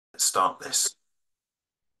start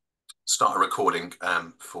a recording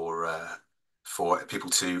for people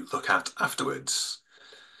to look at afterwards.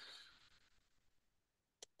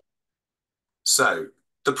 So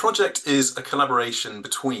the project is a collaboration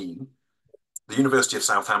between the University of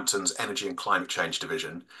Southampton's Energy and Climate Change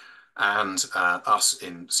Division and us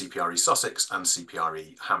in CPRE Sussex and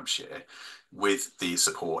CPRE Hampshire, with the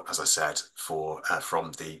support, as I said,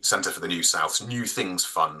 from the Centre for the New South's New Things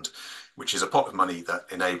Fund, which is a pot of money that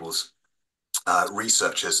enables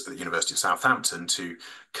researchers at the University of Southampton to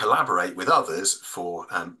collaborate with others for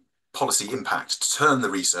policy impact, to turn the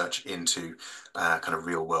research into kind of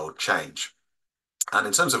real world change. And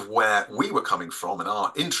in terms of where we were coming from and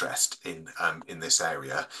our interest in this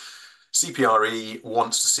area, CPRE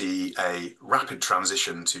wants to see a rapid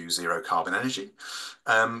transition to zero carbon energy,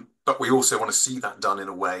 but we also want to see that done in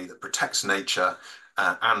a way that protects nature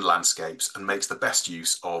and landscapes and makes the best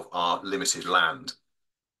use of our limited land.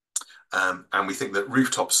 And we think that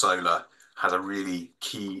rooftop solar has a really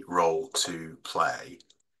key role to play.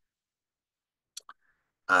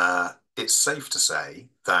 It's safe to say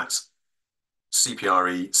that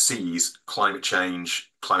CPRE sees climate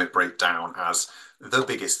change, climate breakdown as the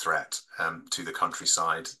biggest threat to the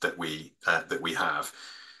countryside that we have.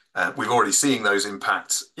 We've already seen those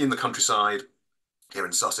impacts in the countryside. Here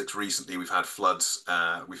in Sussex recently, we've had floods,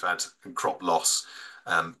 we've had crop loss.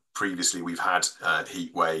 Previously, we've had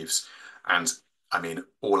heat waves. And I mean,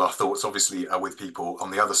 all our thoughts obviously are with people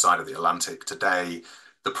on the other side of the Atlantic today.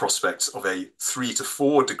 The prospects of a 3 to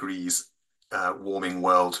 4 degrees warming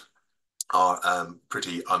world are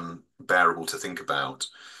pretty unbearable to think about.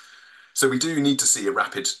 So we do need to see a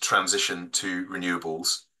rapid transition to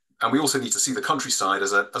renewables. And we also need to see the countryside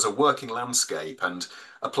as a working landscape and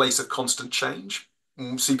a place of constant change.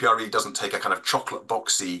 CPRE doesn't take a kind of chocolate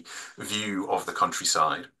boxy view of the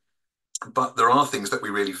countryside. But there are things that we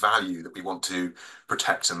really value that we want to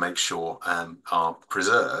protect and make sure are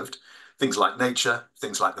preserved. Things like nature,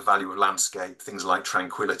 things like the value of landscape, things like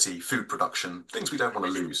tranquility, food production, things we don't want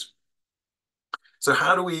to lose. So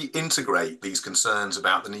how do we integrate these concerns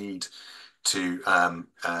about the need to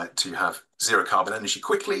have zero carbon energy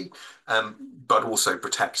quickly, but also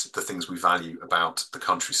protect the things we value about the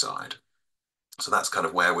countryside? So that's kind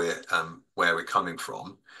of where we're coming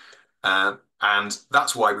from. And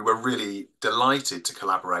that's why we were really delighted to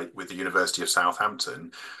collaborate with the University of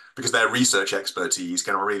Southampton, because their research expertise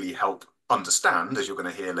can really help understand, as you're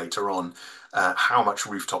going to hear later on, how much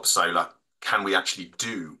rooftop solar can we actually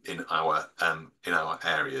do in our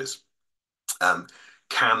areas.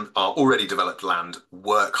 Can our already developed land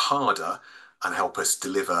work harder and help us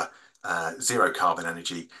deliver zero carbon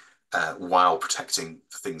energy while protecting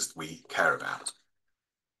the things that we care about?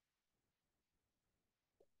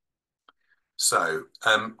 So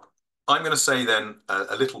I'm going to say then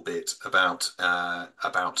a little bit about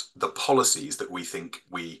the policies that we think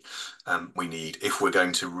we need if we're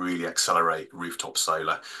going to really accelerate rooftop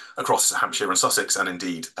solar across Hampshire and Sussex and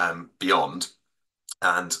indeed beyond.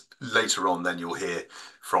 And later on, then you'll hear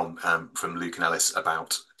from Luke and Ellis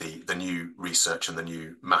about the new research and the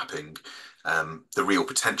new mapping, the real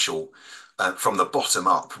potential from the bottom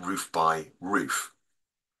up, roof by roof.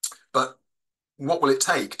 But what will it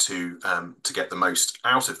take to get the most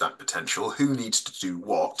out of that potential? Who needs to do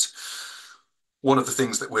what? One of the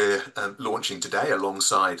things that we're launching today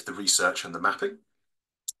alongside the research and the mapping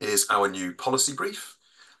is our new policy brief,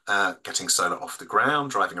 Getting Solar Off the Ground,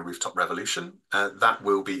 Driving a Rooftop Revolution. That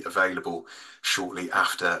will be available shortly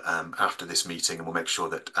after this meeting, and we'll make sure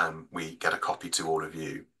that we get a copy to all of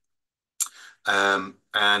you. And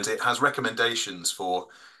it has recommendations for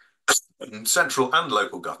central and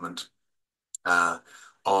local government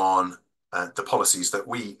on the policies that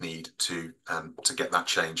we need to get that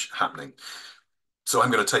change happening. So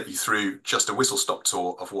I'm going to take you through just a whistle-stop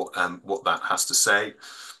tour of what that has to say.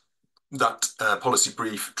 That policy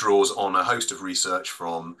brief draws on a host of research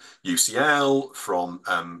from UCL, from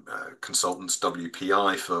consultants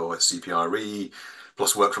WPI for CPRE,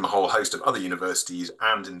 plus work from a whole host of other universities,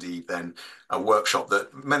 and indeed then a workshop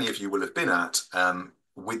that many of you will have been at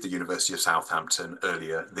with the University of Southampton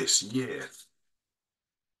earlier this year.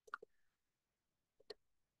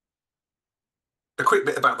 A quick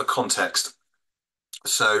bit about the context.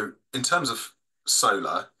 So in terms of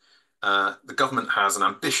solar, the government has an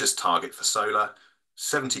ambitious target for solar,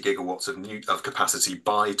 70 gigawatts of capacity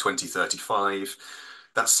by 2035.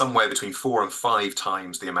 That's somewhere between 4 and 5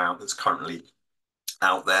 times the amount that's currently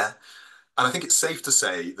out there. And I think it's safe to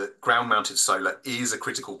say that ground-mounted solar is a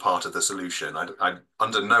critical part of the solution. I'm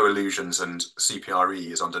under no illusions, and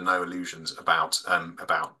CPRE is under no illusions about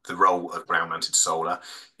the role of ground-mounted solar.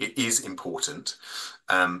 It is important,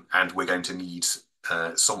 and we're going to need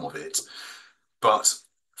some of it. But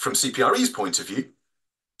from CPRE's point of view,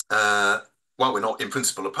 while we're not in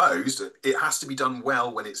principle opposed, it has to be done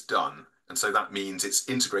well when it's done. And so that means it's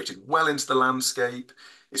integrated well into the landscape,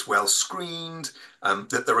 it's well screened,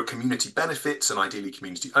 that there are community benefits and ideally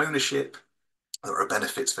community ownership, there are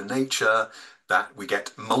benefits for nature, that we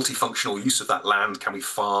get multifunctional use of that land. Can we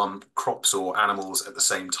farm crops or animals at the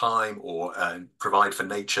same time or provide for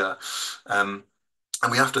nature? And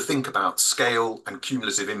we have to think about scale and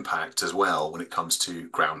cumulative impact as well when it comes to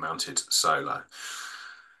ground-mounted solar.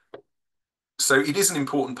 So it is an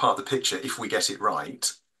important part of the picture if we get it right.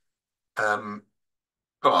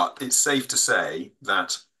 But it's safe to say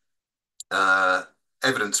that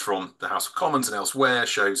evidence from the House of Commons and elsewhere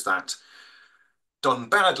shows that done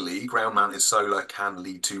badly, ground-mounted solar can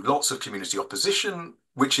lead to lots of community opposition,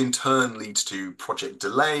 which in turn leads to project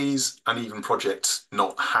delays and even projects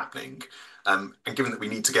not happening. And given that we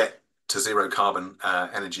need to get to zero carbon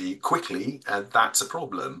energy quickly, that's a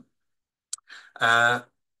problem.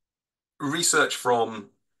 Research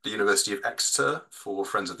from the University of Exeter for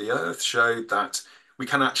Friends of the Earth showed that we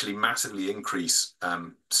can actually massively increase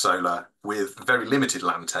solar with very limited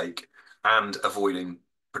land take and avoiding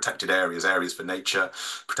protected areas, areas for nature,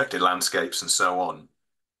 protected landscapes, and so on.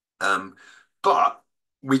 But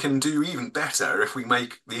we can do even better if we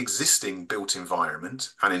make the existing built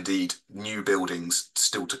environment, and indeed new buildings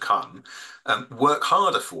still to come, work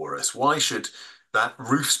harder for us. Why should that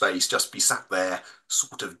roof space just be sat there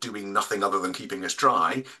sort of doing nothing other than keeping us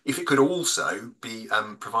dry if it could also be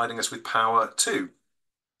providing us with power too?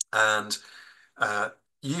 And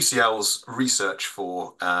UCL's research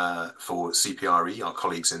for CPRE, our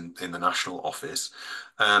colleagues in the national office,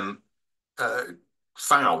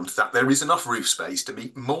 found that there is enough roof space to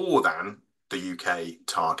meet more than the UK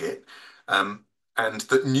target, and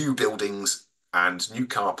that new buildings and new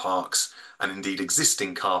car parks and indeed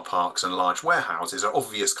existing car parks and large warehouses are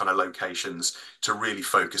obvious kind of locations to really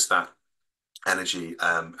focus that energy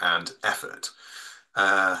and effort.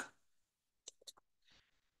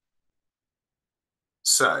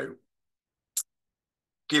 So,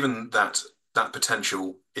 given that that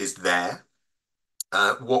potential is there,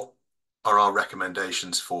 what are our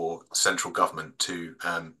recommendations for central government to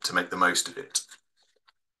make the most of it?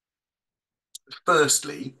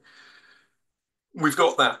 Firstly, we've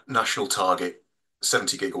got that national target,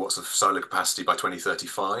 70 gigawatts of solar capacity by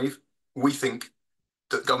 2035. We think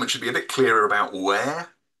that government should be a bit clearer about where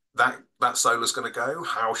that solar is going to go.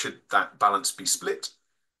 How should that balance be split?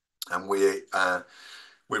 And we're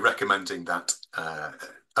recommending that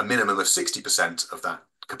a minimum of 60% of that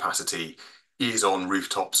capacity is on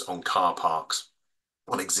rooftops, on car parks,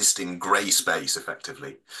 on existing grey space,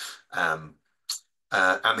 effectively. And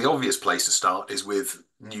the obvious place to start is with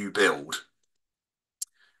new build.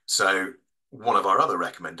 So one of our other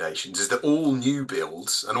recommendations is that all new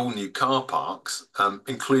builds and all new car parks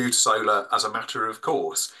include solar as a matter of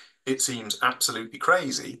course. It seems absolutely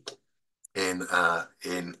crazy in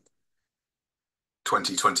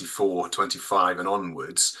 2024, 25 and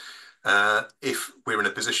onwards, if we're in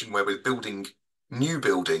a position where we're building new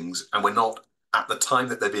buildings and we're not, at the time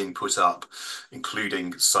that they're being put up,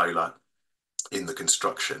 including solar in the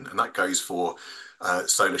construction. And that goes for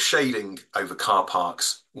solar shading over car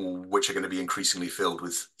parks, which are going to be increasingly filled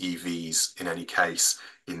with EVs in any case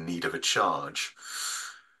in need of a charge.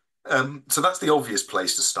 So that's the obvious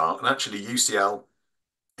place to start. And actually UCL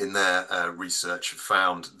in their research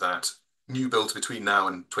found that new builds between now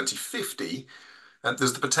and 2050,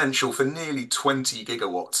 there's the potential for nearly 20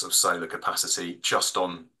 gigawatts of solar capacity just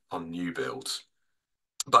on new builds.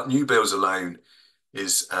 But new builds alone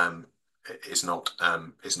is not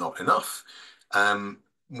enough.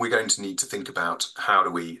 We're going to need to think about how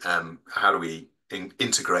do we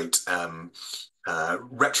integrate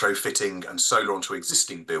retrofitting and solar onto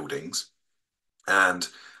existing buildings, and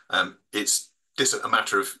it's a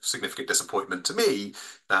matter of significant disappointment to me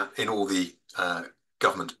that in all the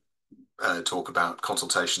government talk about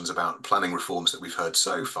consultations about planning reforms that we've heard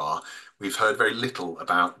so far, we've heard very little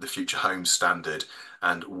about the Future Homes Standard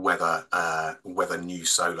and whether new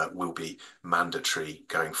solar will be mandatory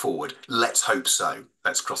going forward. Let's hope so.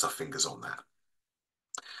 Let's cross our fingers on that.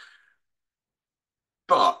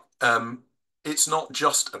 But it's not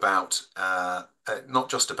just about the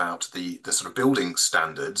sort of building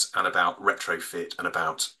standards and about retrofit and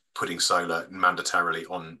about putting solar mandatorily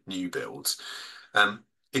on new builds.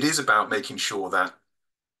 It is about making sure that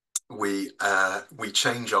we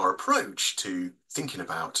change our approach to thinking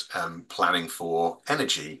about planning for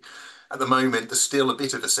energy. At the moment, there's still a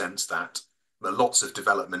bit of a sense that lots of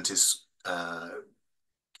development is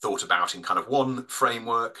thought about in kind of one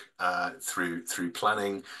framework through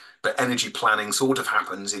planning, but energy planning sort of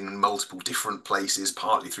happens in multiple different places,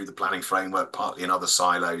 partly through the planning framework, partly in other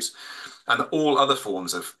silos, and all other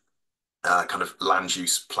forms of kind of land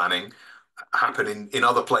use planning happen in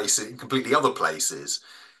other places, in completely other places.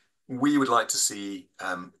 We would like to see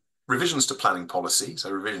revisions to planning policy,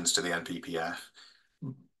 so revisions to the NPPF,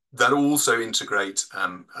 that also integrate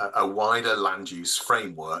a wider land use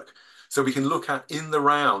framework. So we can look at in the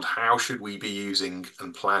round, how should we be using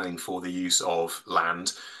and planning for the use of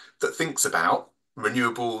land that thinks about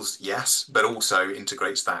renewables, yes, but also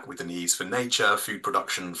integrates that with the needs for nature, food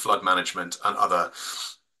production, flood management, and other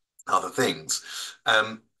things.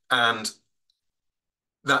 And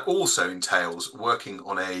that also entails working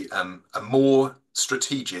on a more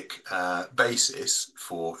strategic basis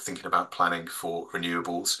for thinking about planning for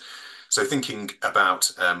renewables. So thinking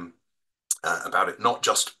about it not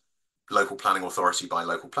just local planning authority by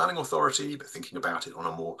local planning authority, but thinking about it on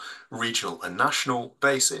a more regional and national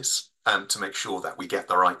basis to make sure that we get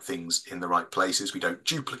the right things in the right places, we don't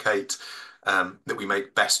duplicate, that we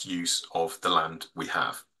make best use of the land we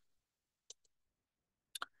have.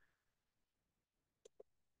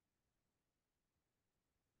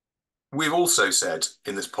 We've also said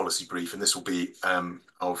in this policy brief, and this will be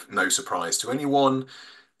of no surprise to anyone,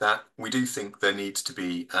 that we do think there needs to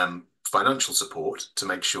be financial support to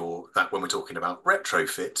make sure that when we're talking about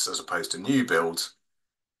retrofits as opposed to new builds,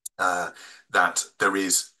 that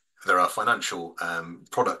there are financial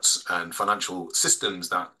products and financial systems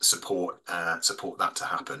that support that to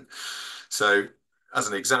happen. So, as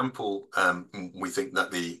an example, we think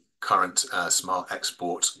that the current smart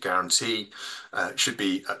export guarantee should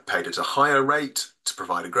be paid at a higher rate to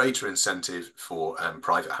provide a greater incentive for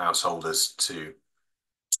private householders to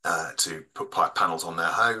put panels on their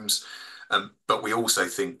homes. But we also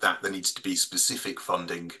think that there needs to be specific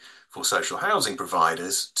funding for social housing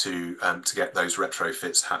providers to get those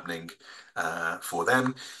retrofits happening for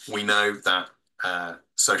them. We know that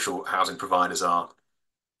social housing providers are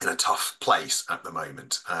in a tough place at the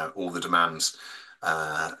moment. All the demands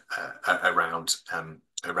around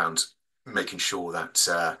making sure that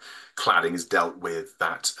cladding is dealt with,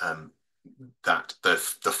 that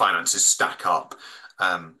the finances stack up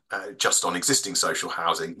just on existing social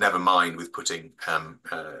housing, never mind with putting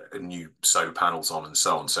new solar panels on and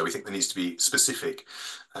so on. So we think there needs to be specific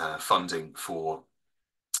funding for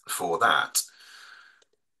that.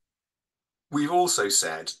 We've also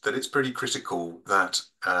said that it's pretty critical that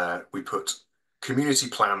we put community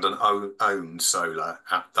planned and owned solar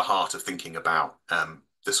at the heart of thinking about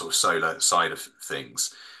the sort of solar side of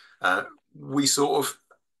things. We sort of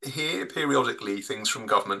hear periodically things from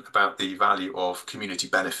government about the value of community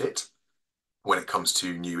benefit when it comes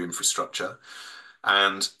to new infrastructure,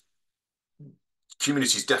 and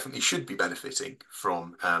communities definitely should be benefiting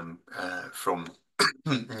from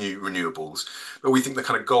new renewables. But we think the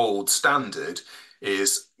kind of gold standard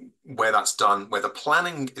is where that's done, where the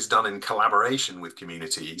planning is done in collaboration with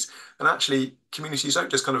communities. And actually, communities don't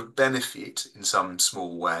just kind of benefit in some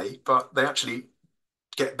small way, but they actually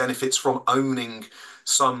get benefits from owning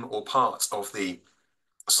some or parts of the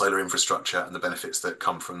solar infrastructure and the benefits that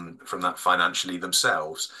come from that financially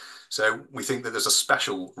themselves. So we think that there's a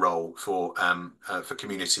special role for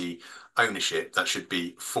community ownership that should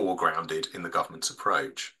be foregrounded in the government's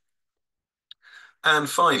approach. And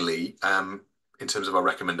finally, in terms of our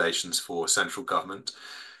recommendations for central government,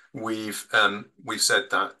 we've said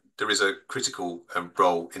that there is a critical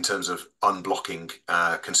role in terms of unblocking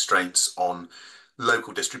constraints on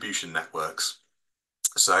local distribution networks.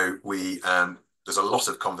 So there's a lot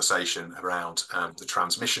of conversation around the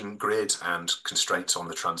transmission grid and constraints on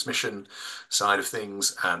the transmission side of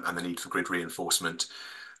things, and the need for grid reinforcement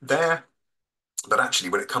there. But actually,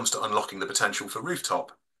 when it comes to unlocking the potential for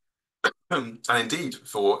rooftop, and indeed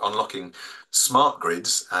for unlocking smart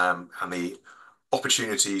grids and the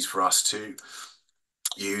opportunities for us to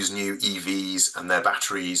use new EVs and their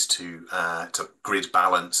batteries to grid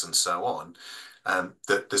balance and so on,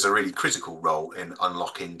 that there's a really critical role in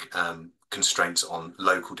unlocking constraints on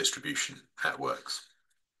local distribution networks.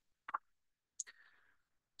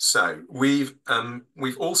 So we've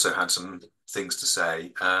also had some things to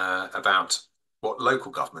say about what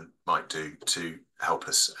local government might do to help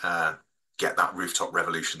us get that rooftop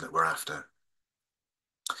revolution that we're after.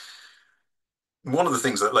 One of the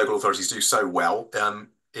things that local authorities do so well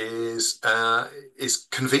is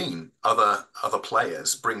convene other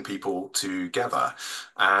players, bring people together.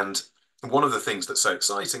 And one of the things that's so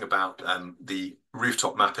exciting about the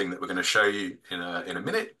rooftop mapping that we're going to show you in a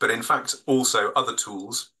minute, but in fact also other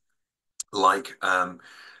tools like the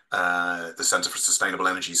Centre for Sustainable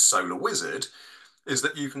Energy's Solar Wizard, is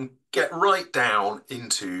that you can get right down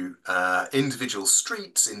into individual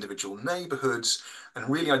streets, individual neighborhoods, and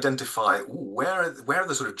really identify where are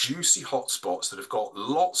the sort of juicy hotspots that have got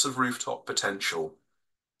lots of rooftop potential,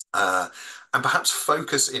 uh, and perhaps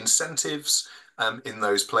focus incentives in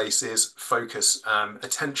those places, focus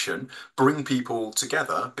attention, bring people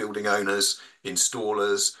together, building owners,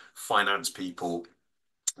 installers, finance people,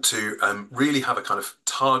 to really have a kind of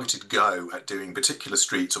targeted go at doing particular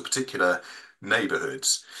streets or particular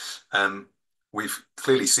neighborhoods. We've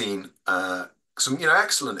clearly seen some,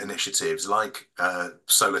 excellent initiatives like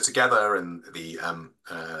Solar Together and the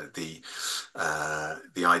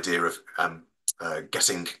idea of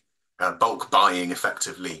getting bulk buying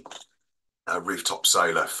effectively rooftop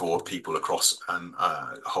solar for people across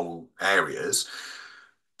whole areas.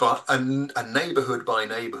 But a neighborhood by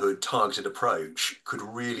neighborhood targeted approach could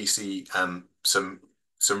really see some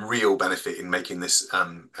real benefit in making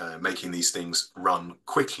these things run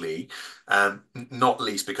quickly, not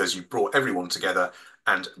least because you brought everyone together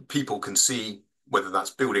and people can see, whether that's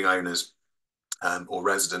building owners or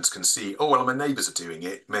residents can see, oh well, my neighbours are doing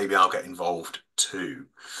it, maybe I'll get involved too.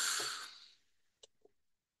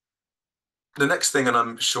 The next thing, and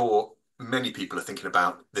I'm sure many people are thinking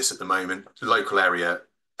about this at the moment, local area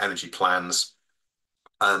energy plans.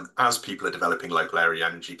 As people are developing local area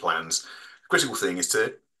energy plans, the critical thing is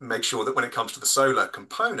to make sure that when it comes to the solar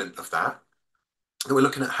component of that we're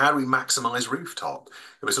looking at how do we maximize rooftop.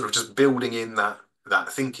 That we're sort of just building in that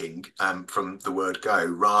thinking from the word go,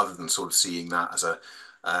 rather than sort of seeing that as a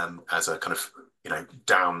kind of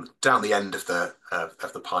down the end of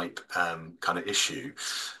the pipe kind of issue.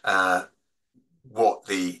 What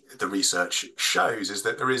the research shows is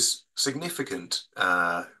that there is significant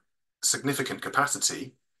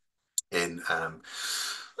capacity in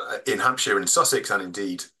Hampshire and Sussex, and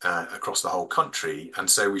indeed across the whole country. And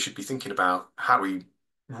so we should be thinking about how we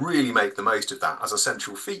really make the most of that as a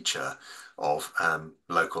central feature of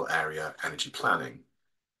local area energy planning.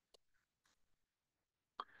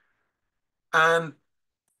 And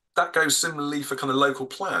that goes similarly for kind of local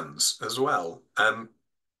plans as well.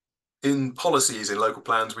 In policies in local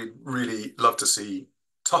plans, we'd really love to see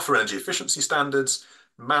tougher energy efficiency standards,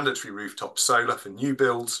 mandatory rooftop solar for new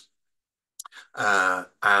builds,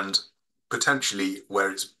 and potentially, where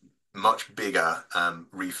it's much bigger,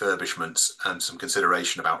 refurbishments, and some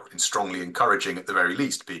consideration about strongly encouraging, at the very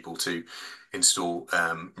least, people to install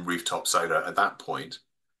rooftop solar at that point.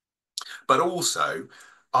 But also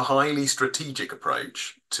a highly strategic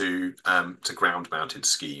approach to ground-mounted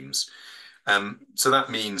schemes. So that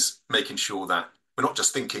means making sure that we're not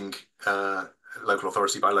just thinking local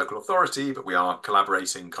authority by local authority, but we are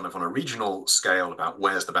collaborating kind of on a regional scale about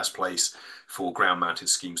where's the best place for ground-mounted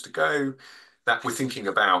schemes to go, that we're thinking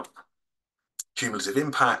about cumulative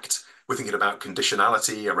impact, we're thinking about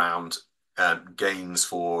conditionality around gains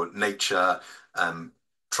for nature,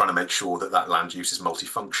 trying to make sure that that land use is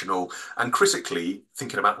multifunctional, and critically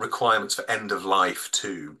thinking about requirements for end of life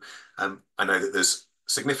too. I know that there's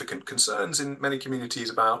significant concerns in many communities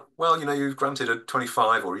about, well, you've granted a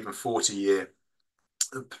 25 or even 40-year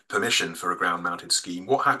permission for a ground-mounted scheme.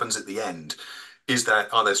 What happens at the end?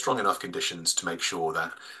 Are there strong enough conditions to make sure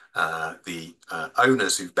that the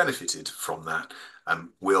owners who've benefited from that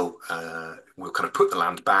will kind of put the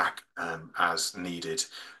land back as needed,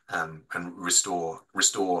 and restore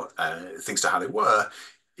things to how they were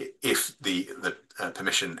if the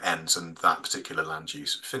permission ends and that particular land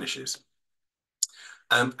use finishes.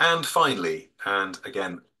 And finally, and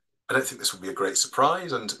again, I don't think this will be a great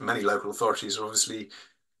surprise, and many local authorities have obviously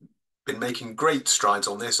been making great strides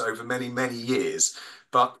on this over many, many years,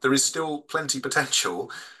 but there is still plenty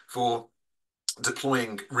potential for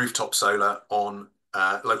deploying rooftop solar on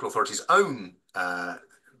local authorities' own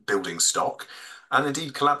building stock, and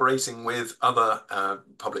indeed collaborating with other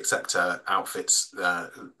public sector outfits,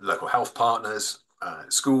 local health partners,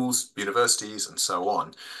 schools, universities, and so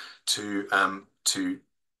on, to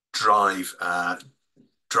drive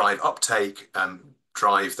uptake,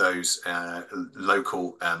 drive those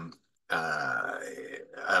local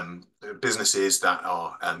businesses that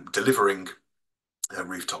are delivering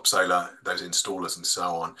rooftop solar, those installers and so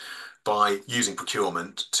on, by using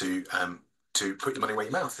procurement to put your money where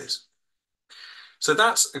your mouth is. So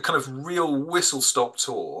that's a kind of real whistle-stop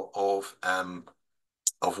tour of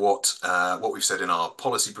of what we've said in our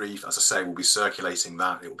policy brief. As I say, we'll be circulating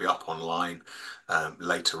that. It will be up online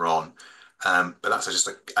later on. But that's just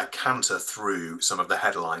a canter through some of the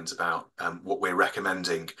headlines about what we're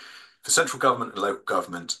recommending for central government and local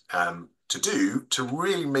government to do to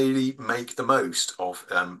really make the most of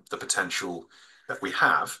the potential that we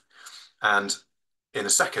have. And in a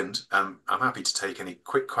second, I'm happy to take any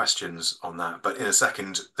quick questions on that. But in a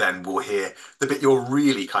second, then we'll hear the bit you're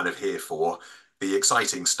really kind of here for, the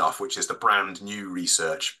exciting stuff, which is the brand new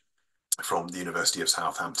research from the University of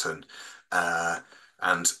Southampton.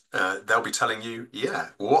 And they'll be telling you, yeah,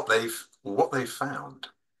 what they've found.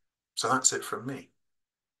 So that's it from me.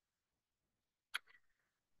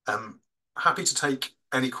 Happy to take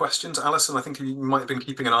any questions. Alison, I think you might have been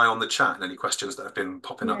keeping an eye on the chat and any questions that have been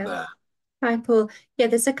popping up Yeah. there. Hi, Paul. Yeah,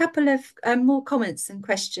 there's a couple of more comments and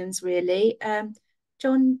questions, really.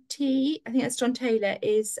 John T, I think that's John Taylor,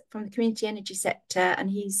 is from the community energy sector, and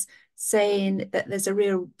he's saying that there's a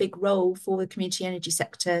real big role for the community energy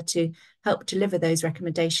sector to help deliver those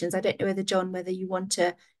recommendations. I don't know whether, John, whether you want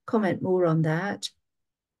to comment more on that.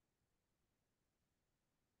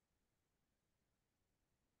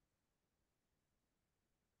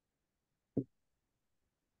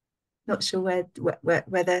 Not sure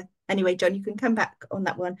whether anyway, John, you can come back on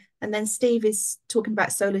that one. And then Steve is talking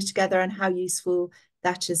about Solar Together and how useful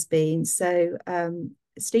that has been. So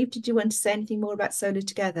Steve, did you want to say anything more about Solar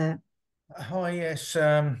Together? Hi, yes,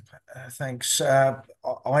 thanks.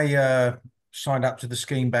 I signed up to the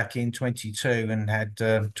scheme back in 22 and had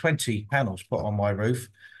 20 panels put on my roof.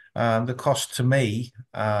 The cost to me,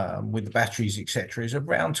 with the batteries, etc., is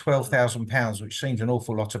around £12,000, which seems an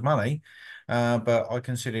awful lot of money, but I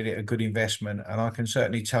considered it a good investment. And I can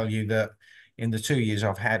certainly tell you that in the 2 years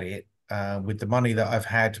I've had it, with the money that I've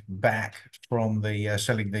had back from the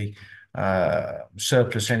selling the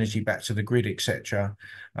surplus energy back to the grid, etc.,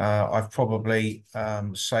 I've probably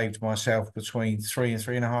saved myself between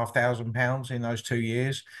 £3,000 and £3,500 in those 2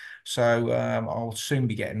 years. So I'll soon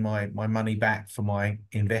be getting my money back for my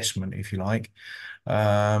investment, if you like.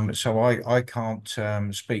 So I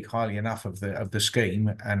can't speak highly enough of the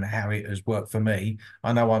scheme and how it has worked for me.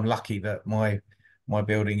 I know I'm lucky that my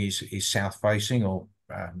building is south facing, or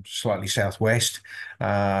slightly southwest,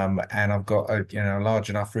 and I've got a large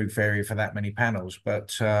enough roof area for that many panels.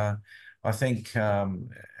 But I think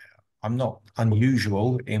I'm not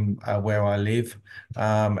unusual in where I live,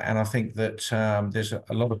 and I think that there's a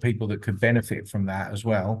lot of people that could benefit from that as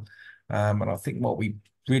well. And I think what we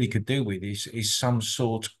really could do with is some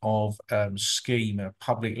sort of scheme, a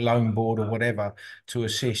public loan board or whatever, to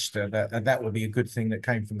assist. That would be a good thing that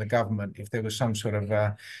came from the government, if there was some sort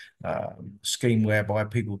of scheme whereby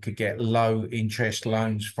people could get low interest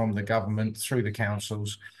loans from the government through the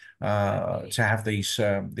councils to have this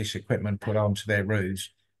equipment put onto their roofs.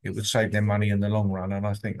 It would save them money in the long run, and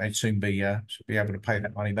I think they'd soon be able to pay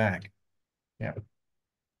that money back. Yeah.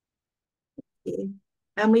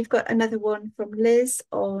 And we've got another one from Liz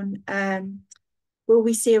on will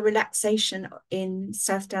we see a relaxation in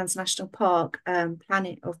South Downs National Park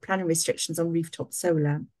planning restrictions on rooftop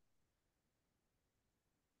solar?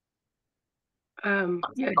 Yeah,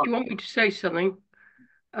 do you want me to say something?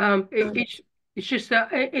 It's just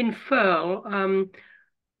that in Firle,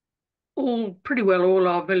 pretty well all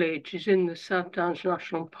our village is in the South Downs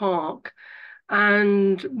National Park,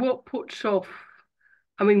 and what puts off,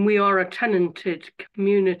 I mean, we are a tenanted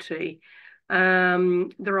community.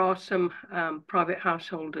 There are some private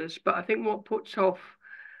householders, but I think what puts off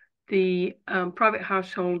the private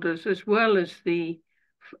householders as well as the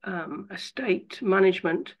estate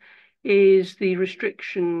management is the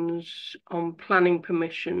restrictions on planning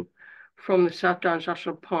permission from the South Downs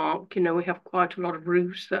National Park. You know, we have quite a lot of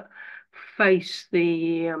roofs that face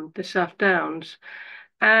the South Downs,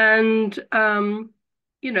 and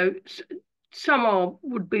you know, some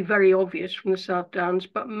would be very obvious from the South Downs,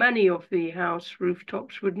 but many of the house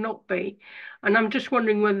rooftops would not be. And I'm just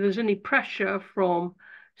wondering whether there's any pressure from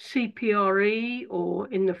CPRE or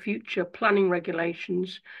in the future planning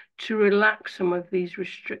regulations to relax some of these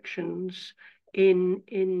restrictions in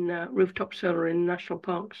rooftop solar in national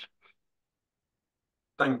parks.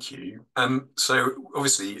 Thank you. So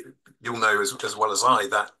obviously you'll know as well as I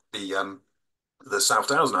that the South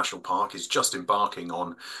Downs National Park is just embarking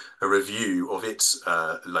on a review of its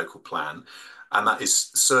local plan, and that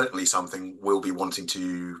is certainly something we'll be wanting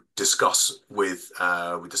to discuss with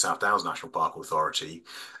the South Downs National Park Authority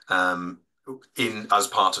as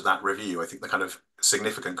part of that review. I think the kind of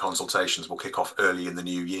significant consultations will kick off early in the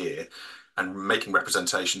new year, and making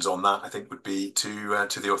representations on that, I think, would be to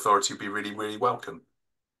the authority would be really welcome.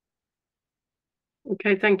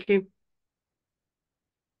 Okay, thank you.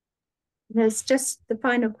 There's just the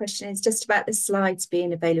final question is just about the slides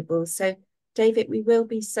being available. So, David, we will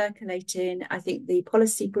be circulating, I think, the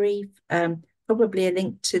policy brief, probably a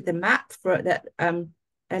link to the map for that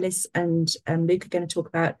Ellis and Luke are going to talk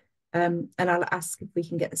about. And I'll ask if we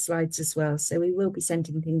can get the slides as well. So we will be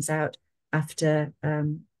sending things out after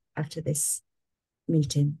this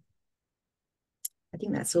meeting. I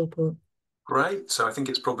think that's all, Paul. Great. So I think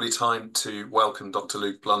it's probably time to welcome Dr.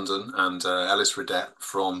 Luke Blunden and Ellis Redette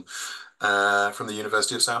from the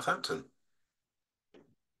University of Southampton.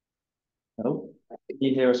 Oh, can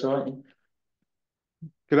you hear us all right?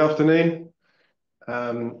 Good afternoon.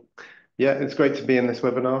 Yeah, it's great to be in this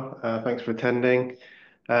webinar. Thanks for attending.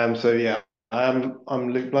 So yeah, I'm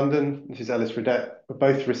Luke Blunden. This is Ellis Redette. We're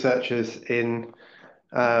both researchers in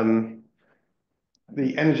the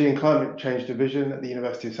Energy and Climate Change Division at the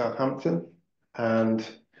University of Southampton. And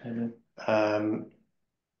can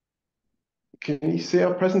you see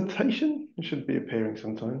our presentation? It should be appearing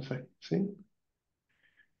sometimes. I see.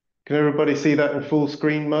 Can everybody see that in full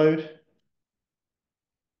screen mode?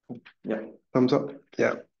 Yeah, thumbs up.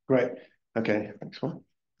 Yeah, great. Okay, next one.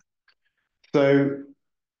 So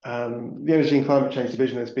the Energy and Climate Change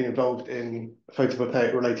Division has been involved in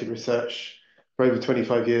photovoltaic-related research for over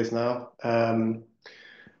 25 years now,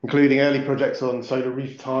 including early projects on solar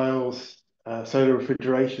roof tiles, solar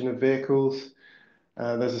refrigeration of vehicles.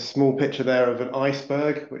 There's a small picture there of an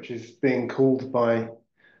iceberg, which is being cooled by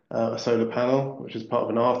a solar panel, which is part of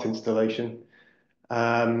an art installation.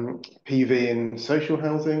 PV in social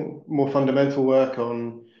housing, more fundamental work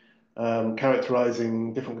on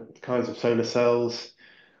characterizing different kinds of solar cells,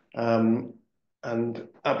 and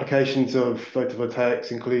applications of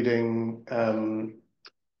photovoltaics, including the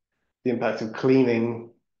impact of cleaning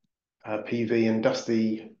PV in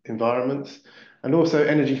dusty environments, and also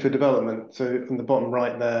energy for development. So on the bottom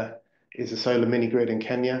right there is a solar mini grid in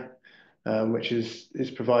Kenya, which is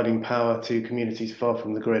providing power to communities far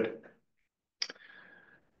from the grid.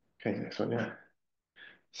 Okay, next one, yeah.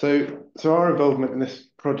 So our involvement in this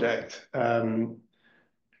project has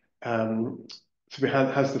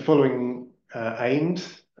the following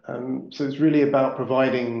aims. So it's really about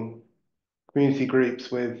providing community groups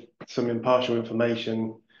with some impartial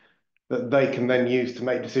information that they can then use to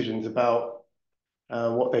make decisions about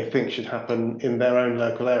what they think should happen in their own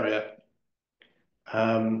local area.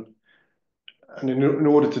 And in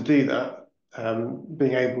order to do that,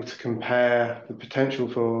 being able to compare the potential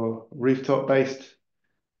for rooftop-based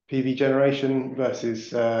PV generation versus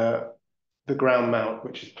the ground mount,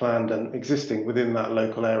 which is planned and existing within that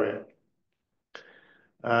local area.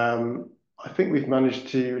 I think we've managed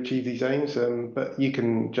to achieve these aims, but you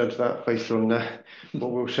can judge that based on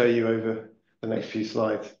what we'll show you over the next few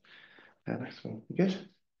slides. Next one, good.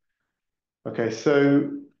 Okay,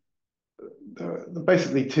 so there are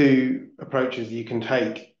basically two approaches you can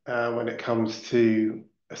take when it comes to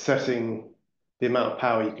assessing the amount of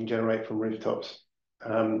power you can generate from rooftops.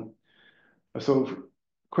 A sort of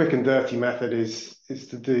quick and dirty method is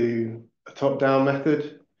to do a top-down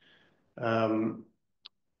method,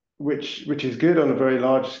 which is good on a very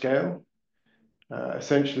large scale.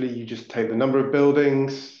 Essentially, you just take the number of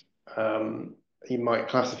buildings. You might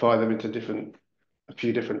classify them into a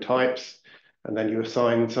few different types, and then you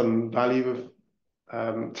assign some value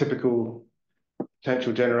of typical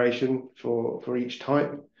potential generation for each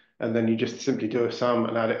type, and then you just simply do a sum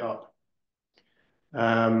and add it up.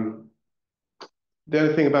 The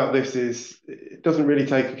other thing about this is it doesn't really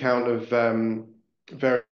take account of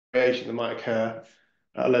variation that might occur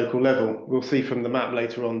at a local level. We'll see from the map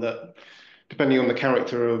later on that depending on the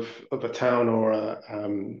character of a town or a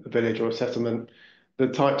village or a settlement, the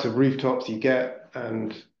types of rooftops you get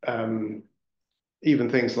and even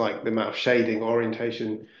things like the amount of shading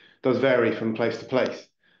orientation does vary from place to place.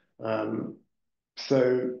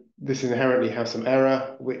 So this inherently has some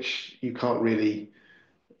error, which you can't really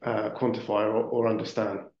quantify or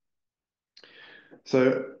understand.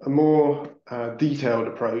 So a more detailed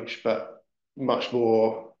approach, but much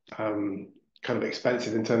more kind of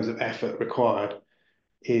expensive in terms of effort required,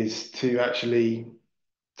 is to actually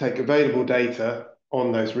take available data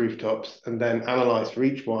on those rooftops and then analyze for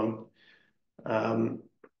each one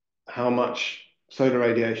how much solar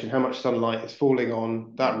radiation, how much sunlight is falling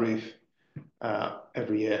on that roof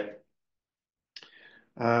every year.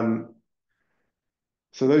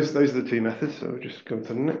 So those are the two methods. So we'll just go to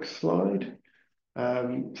the next slide.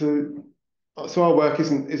 So our work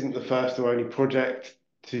isn't the first or only project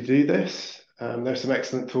to do this. There's some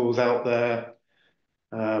excellent tools out there.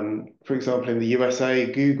 For example, in the USA,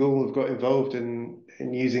 Google have got involved in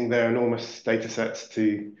using their enormous data sets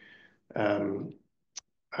to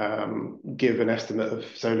give an estimate of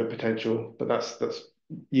solar potential, but that's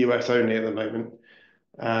US only at the moment.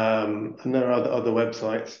 And there are other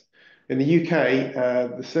websites. In the UK,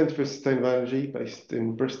 the Centre for Sustainable Energy, based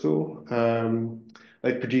in Bristol,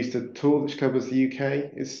 they've produced a tool which covers the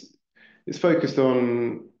UK. It's focused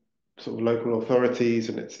on sort of local authorities,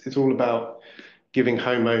 and it's all about giving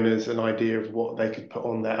homeowners an idea of what they could put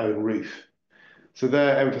on their own roof. So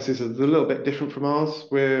their emphasis is a little bit different from ours.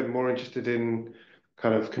 We're more interested in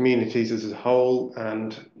kind of communities as a whole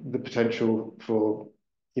and the potential for,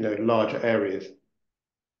 larger areas.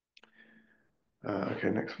 Okay,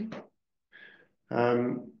 next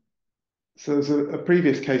one. So there's a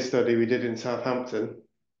previous case study we did in Southampton,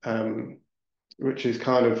 which is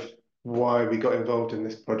kind of why we got involved in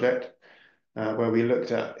this project, where we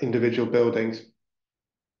looked at individual buildings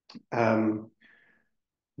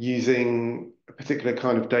using a particular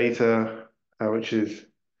kind of data, which is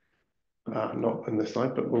not in this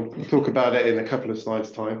slide, but we'll talk about it in a couple of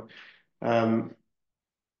slides' time.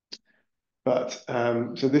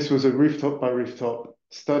 So this was a rooftop by rooftop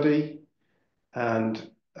study, and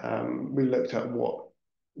we looked at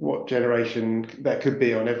what generation there could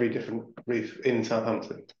be on every different roof in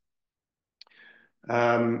Southampton.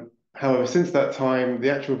 However, since that time, the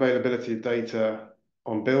actual availability of data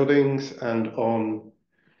on buildings and on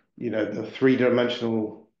the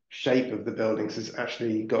three-dimensional shape of the buildings has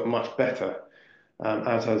actually got much better,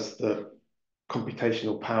 as has the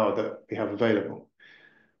computational power that we have available.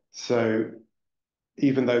 So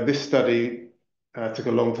even though this study took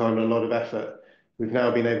a long time and a lot of effort, we've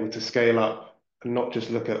now been able to scale up and not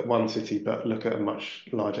just look at one city, but look at a much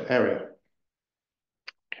larger area.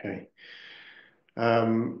 Okay.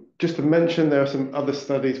 Just to mention, there are some other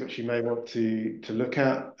studies which you may want to look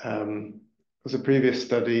at. There's a previous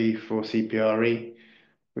study for CPRE,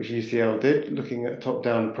 which UCL did, looking at a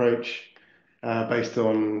top-down approach based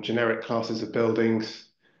on generic classes of buildings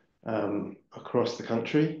across the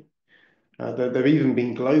country. There have even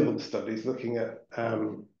been global studies looking at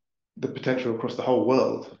the potential across the whole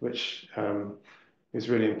world, which is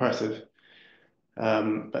really impressive,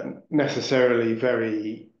 but necessarily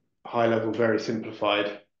very high level, very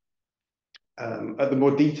simplified. At the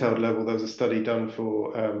more detailed level, there was a study done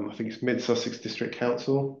for, I think it's Mid-Sussex District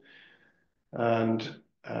Council. And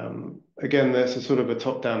again, there's a sort of a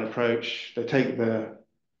top-down approach. They take the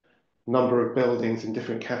number of buildings in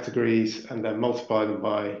different categories and then multiply them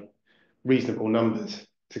by reasonable numbers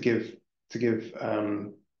to give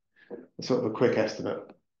a sort of a quick estimate.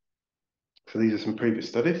 So these are some previous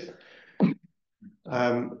studies.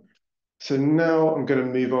 So now I'm going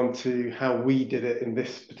to move on to how we did it in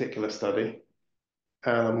this particular study.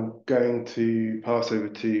 And I'm going to pass over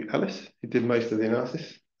to Alice, who did most of the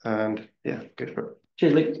analysis. And yeah, go for it.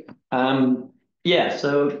 Cheers, Luke. Yeah,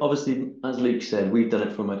 so obviously, as Luke said, we've done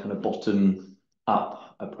it from a kind of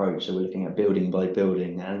bottom-up approach. So we're looking at building by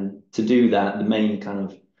building. And to do that, the main kind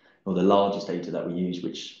of, or the largest data that we use,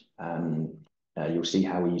 which you'll see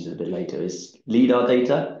how we use it a bit later, is LIDAR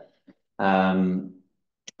data,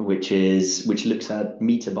 which looks at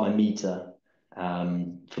meter by meter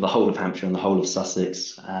for the whole of Hampshire and the whole of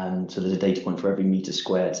Sussex. And so there's a data point for every meter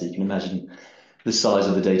squared. So you can imagine the size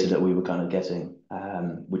of the data that we were kind of getting,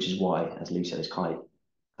 which is why, as Luke said, it's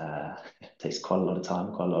takes quite a lot of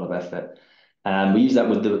time, quite a lot of effort. We use that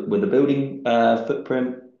with the building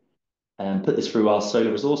footprint and put this through our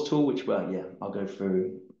solar resource tool, which, I'll go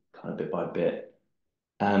through kind of bit by bit.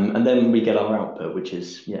 And then we get our output, which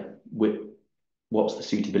is, what's the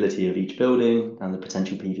suitability of each building and the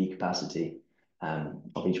potential PV capacity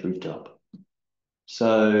of each rooftop.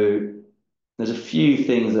 So there's a few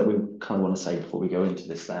things that we kind of want to say before we go into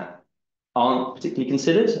this that aren't particularly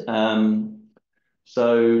considered.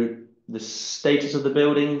 So the status of the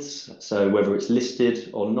buildings, so whether it's listed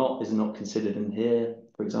or not, is not considered in here.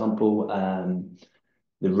 For example,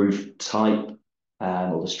 the roof type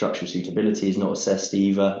or the structural suitability is not assessed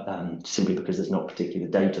either, simply because there's not particular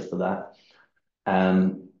data for that.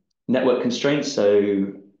 Network constraints,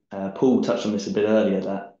 so Paul touched on this a bit earlier,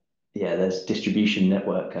 that there's distribution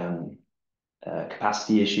network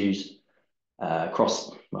capacity issues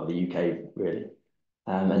across the UK really,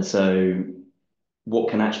 and so what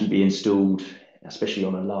can actually be installed, especially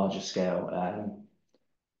on a larger scale,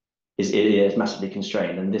 is massively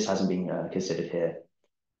constrained, and this hasn't been considered here.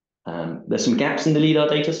 There's some gaps in the LIDAR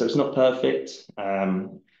data, so it's not perfect.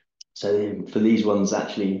 So for these ones,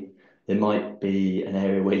 actually, there might be an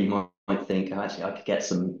area where you might think, actually, I could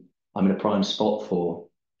get I'm in a prime spot for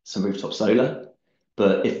some rooftop solar.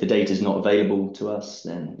 But if the data is not available to us,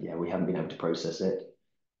 then we haven't been able to process it.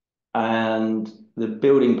 And the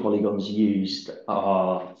building polygons used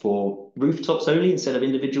are for rooftops only instead of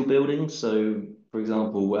individual buildings. So, for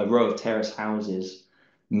example, a row of terrace houses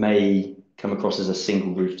may come across as a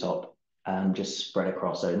single rooftop and just spread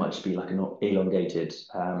across. So it might just be like an elongated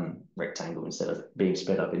rectangle instead of being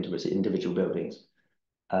split up into individual buildings.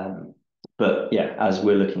 But yeah, as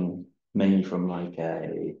we're looking mainly from like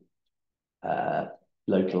a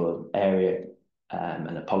local area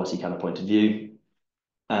and a policy kind of point of view,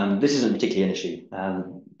 this isn't particularly an issue,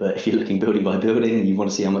 but if you're looking building by building and you want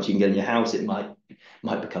to see how much you can get in your house, it might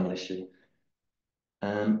become an issue.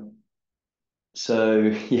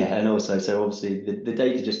 So yeah, and also, so obviously the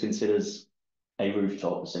data just considers a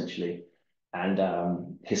rooftop essentially,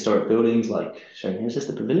 and historic buildings like shown here, is this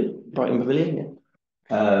the Pavilion, Brighton Pavilion?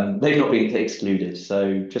 Yeah, they've not been excluded.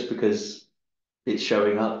 So just because it's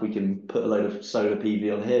showing up, we can put a load of solar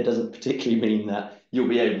PV on here, doesn't particularly mean that you'll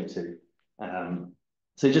be able to.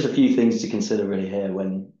 So just a few things to consider really here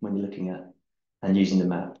when you're looking at and using the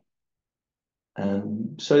map.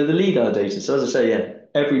 So the LIDAR data, so as I say, yeah,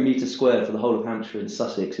 every metre squared for the whole of Hampshire and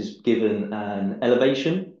Sussex is given an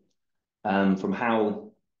elevation from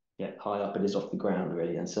how high up it is off the ground,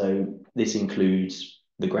 really. And so this includes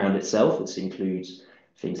the ground itself. This includes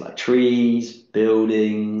things like trees,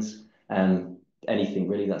 buildings, anything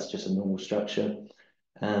really that's just a normal structure.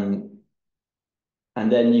 And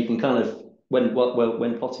then you can kind of, when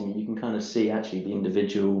plotting it, you can kind of see actually the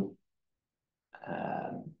individual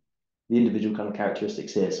kind of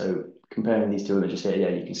characteristics here. So comparing these two images here, yeah,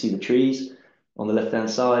 you can see the trees on the left-hand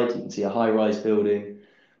side, you can see a high-rise building,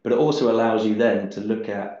 but it also allows you then to look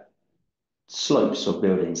at slopes of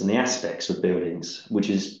buildings and the aspects of buildings, which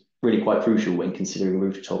is really quite crucial when considering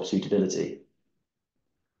rooftop suitability.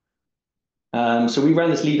 So we ran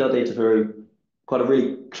this LIDAR data through quite a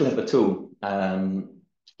really clever tool,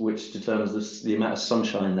 which determines the amount of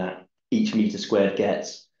sunshine that each metre squared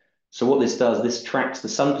gets. So what this does, this tracks the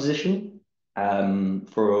sun position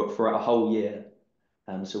for a whole year.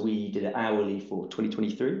 So we did it hourly for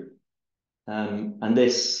 2023. And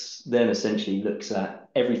this then essentially looks at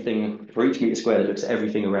everything for each metre squared, it looks at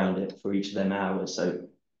everything around it for each of them hours. So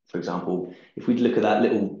for example, if we look at that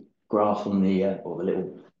little graph on the, or the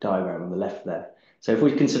little diagram on the left there. So if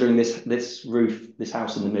we're considering this roof, this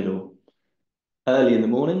house in the middle, early in the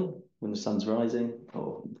morning when the sun's rising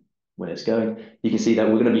or when it's going, you can see that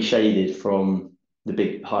we're going to be shaded from the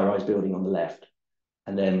big high-rise building on the left.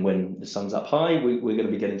 And then when the sun's up high, we're going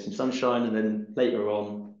to be getting some sunshine. And then later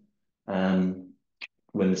on,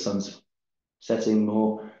 when the sun's setting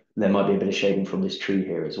more, there might be a bit of shading from this tree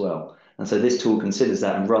here as well. And so this tool considers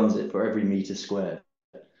that and runs it for every metre squared,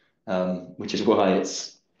 which is why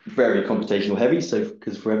it's very computational heavy. So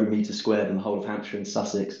because for every metre squared in the whole of Hampshire and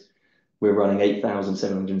Sussex, we're running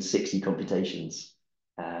 8,760 computations,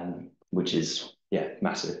 which is,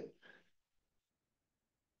 massive.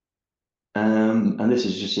 And this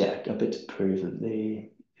is just, a bit to prove that the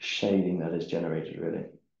shading that is generated, really.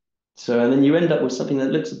 So, and then you end up with something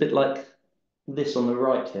that looks a bit like this on the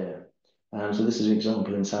right here. So this is an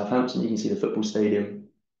example in Southampton. You can see the football stadium.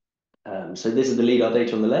 So this is the LIDAR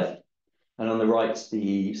data on the left, and on the right,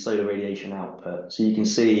 the solar radiation output. So you can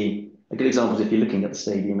see, a good example is if you're looking at the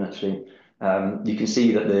stadium, actually, you can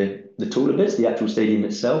see that the taller bits, the actual stadium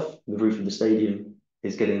itself, the roof of the stadium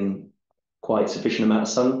is getting quite sufficient amount of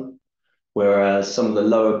sun, whereas some of the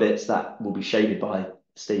lower bits that will be shaded by the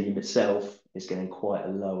stadium itself is getting quite a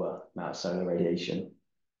lower amount of solar radiation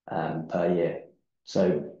per year.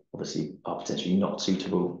 So obviously are potentially not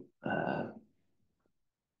suitable.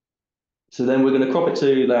 So then we're going to crop it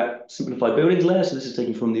to that simplified buildings layer. So this is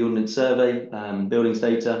taken from the Ordnance Survey buildings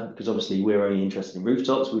data, because obviously we're only interested in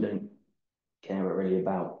rooftops. We don't care really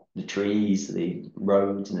about the trees, the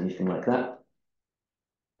roads and anything like that.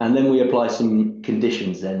 And then we apply some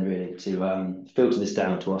conditions then really to filter this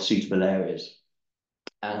down to our suitable areas.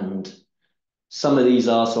 And some of these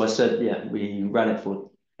are, so I said, we ran it for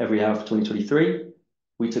every hour for 2023.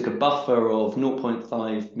 We took a buffer of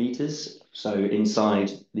 0.5 meters, so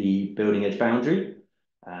inside the building edge boundary,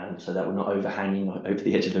 so that we're not overhanging over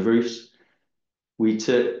the edge of the roofs. We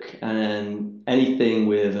took anything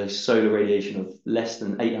with a solar radiation of less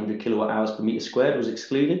than 800 kilowatt hours per meter squared was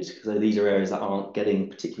excluded, because these are areas that aren't getting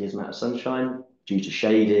particularly as much of sunshine due to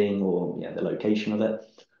shading or the location of it.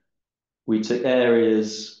 We took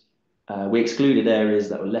areas, we excluded areas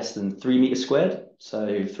that were less than 3 meters squared.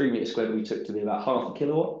 So 3 meters squared we took to be about half a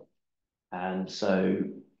kilowatt. And so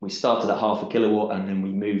we started at half a kilowatt and then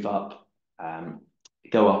we move up,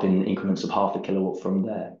 go up in increments of half a kilowatt from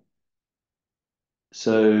there.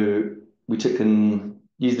 So we took and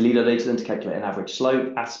used the LIDAR data then to calculate an average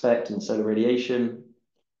slope, aspect, and solar radiation.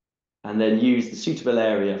 and then use the suitable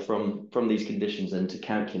area from these conditions and to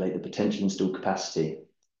calculate the potential installed capacity.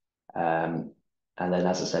 And then,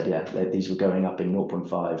 as I said, yeah, these were going up in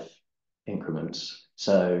 0.5 increments.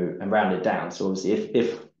 So, and rounded down. So obviously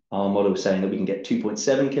if our model is saying that we can get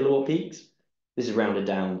 2.7 kilowatt peaks, this is rounded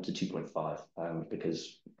down to 2.5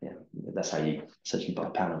 because yeah, that's how you essentially buy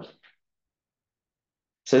panels.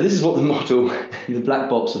 So this is what the model, the black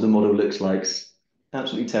box of the model looks like. It's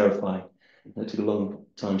absolutely terrifying. It took a long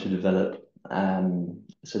time to develop.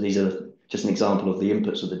 So these are just an example of the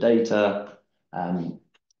inputs of the data. So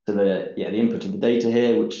the input of the data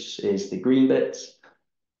here, which is the green bits,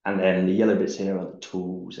 and then the yellow bits here are the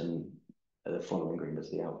tools, and the following green bits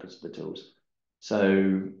are the outputs of the tools.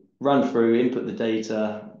 So run through, input the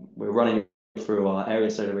data. We're running through our area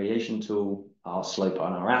solar radiation tool, our slope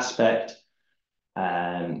and our aspect,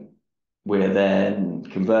 and we're then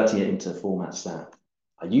converting it into formats that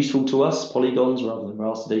are useful to us, polygons rather than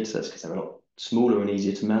raster data sets, because they're a lot smaller and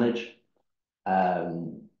easier to manage.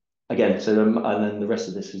 Again, and then the rest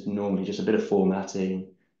of this is normally just a bit of formatting,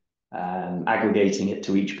 aggregating it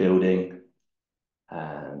to each building,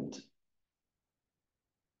 and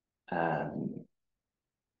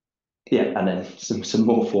yeah, and then some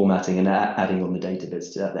more formatting and adding on the data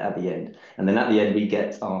bits at the end. And then at the end, we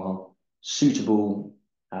get our suitable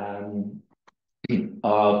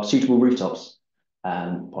rooftops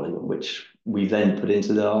polygon, which we then put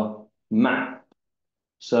into our map.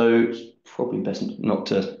 So it's probably best not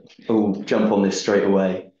to all jump on this straight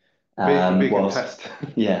away. Test.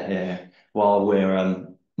 Yeah. While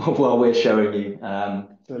we're showing you. The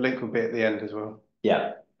link will be at the end as well.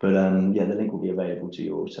 Yeah, but yeah, the link will be available to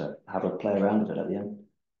you all to have a play around with it at the end.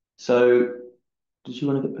 So, did you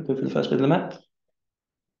want to go for the first bit of the map?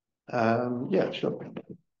 Yeah, sure.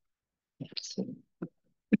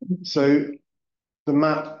 So the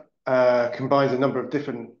map combines a number of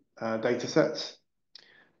different data sets.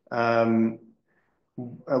 One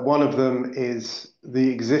of them is the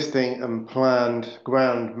existing and planned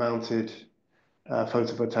ground-mounted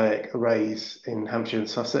photovoltaic arrays in Hampshire and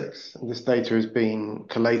Sussex. And this data has been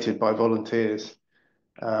collated by volunteers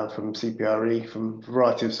from CPRE, from a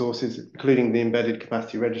variety of sources, including the embedded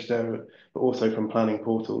capacity register, but also from planning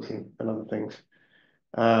portals and other things.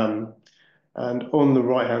 And on the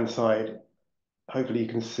right-hand side, hopefully you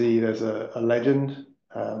can see there's a legend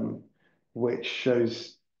which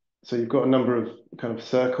shows, so you've got a number of kind of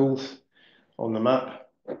circles on the map,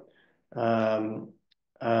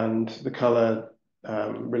 and the color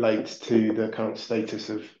relates to the current status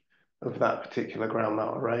of that particular ground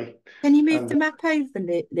mount array. Can you move the map over,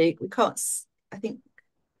 Luke? We can't. I think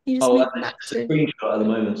you just move the map it's to. a screenshot at the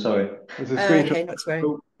moment. Sorry. There's a screenshot. Okay, not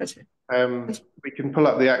to worry. We can pull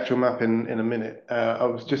up the actual map in a minute. We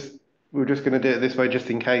were just going to do it this way just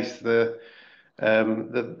in case the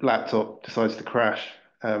laptop decides to crash.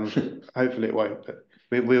 Hopefully it won't, but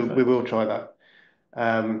we will try that.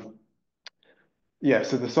 Yeah,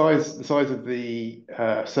 so the size of the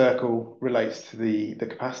circle relates to the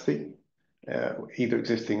capacity, either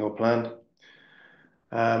existing or planned.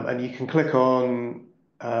 And you can click on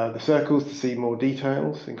the circles to see more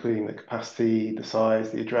details, including the capacity, the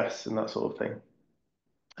size, the address, and that sort of thing.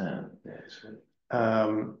 Yeah, that's right.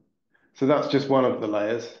 So that's just one of the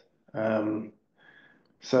layers.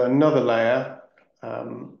 So another layer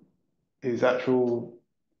is actual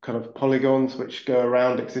kind of polygons which go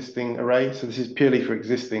around existing arrays. So this is purely for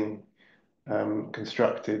existing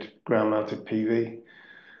constructed ground-mounted PV.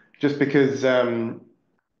 Just because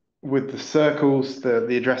with the circles,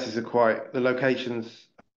 the addresses are the locations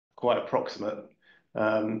are quite approximate,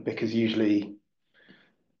 because usually,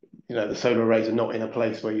 the solar arrays are not in a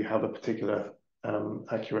place where you have a particular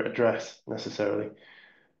accurate address necessarily.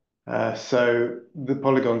 So the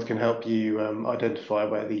polygons can help you identify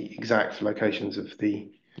where the exact locations of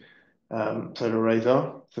the solar arrays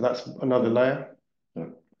are. So that's another layer.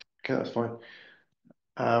 Okay, that's fine.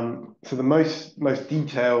 So the most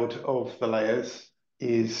detailed of the layers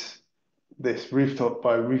is this rooftop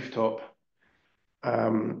by rooftop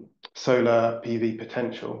solar PV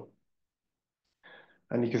potential.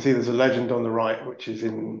 And you can see there's a legend on the right, which is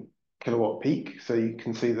in kilowatt peak. So you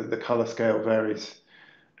can see that the color scale varies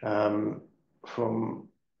from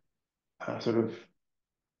sort of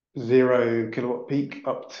 0 kilowatt peak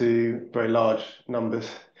up to very large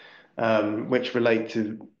numbers, which relate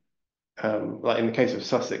to, like in the case of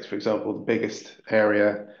Sussex, for example, the biggest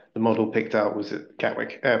area the model picked out was at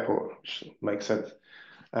Gatwick Airport, which makes sense.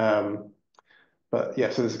 But yeah,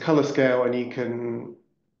 so there's a color scale, and you can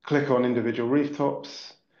click on individual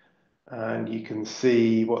rooftops, and you can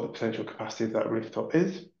see what the potential capacity of that rooftop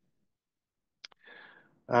is.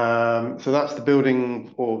 So that's the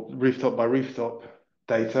building or rooftop by rooftop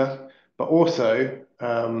data, but also,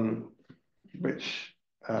 which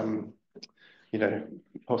you know,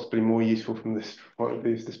 possibly more useful from this point of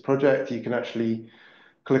view, is this project. You can actually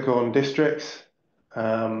click on districts,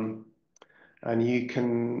 and you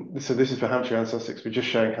can. So this is for Hampshire and Sussex. We're just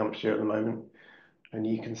showing Hampshire at the moment, and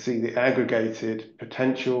you can see the aggregated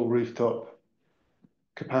potential rooftop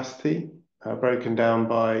capacity broken down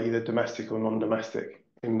by either domestic or non-domestic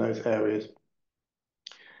in those areas.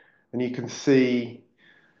 And you can see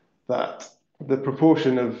that the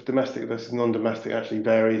proportion of domestic versus non-domestic actually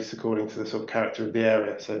varies according to the sort of character of the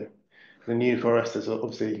area. So the New Forest is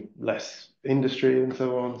obviously less industry and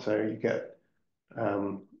so on, so you get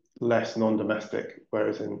less non-domestic,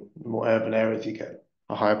 whereas in more urban areas you get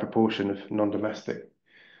a higher proportion of non-domestic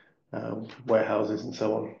warehouses and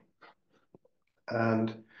so on.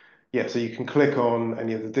 And yeah, so you can click on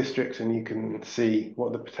any of the districts and you can see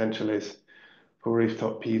what the potential is for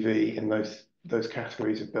rooftop PV in those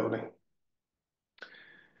categories of building.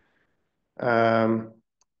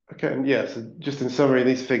 Okay, and yeah, so just in summary,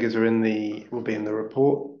 these figures are will be in the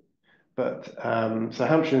report. But so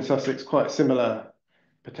Hampshire and Sussex, quite similar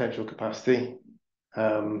potential capacity.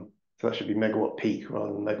 So that should be megawatt peak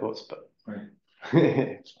rather than megawatts, but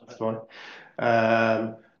that's fine.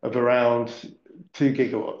 Of around 2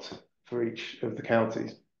 gigawatts for each of the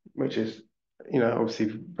counties, which is, obviously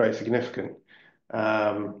very significant.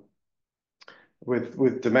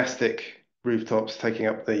 With domestic rooftops taking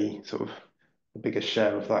up the sort of the biggest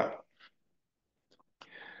share of that.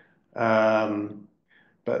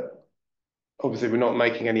 But obviously we're not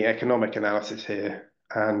making any economic analysis here,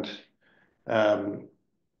 and a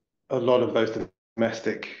lot of those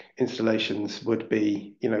domestic installations would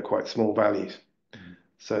be, quite small values.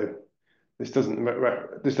 So this doesn't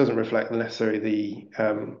reflect necessarily the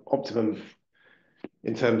optimum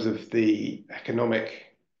in terms of the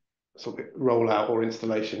economic sort of rollout or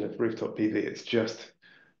installation of rooftop PV. It's just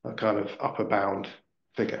a kind of upper bound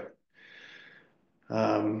figure.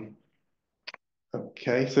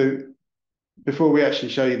 Okay, so before we actually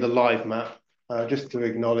show you the live map, just to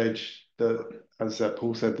acknowledge that, as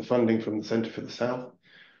Paul said, the funding from the Centre for the South,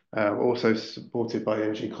 also supported by the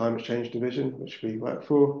Energy Climate Change Division, which we work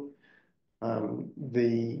for.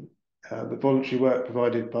 The voluntary work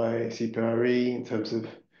provided by CPRE in terms of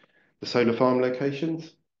the solar farm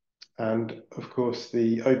locations, and of course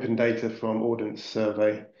the open data from Ordnance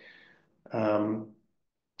Survey, and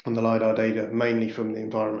the LiDAR data mainly from the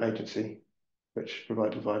Environment Agency, which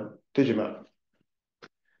provided by Digimap.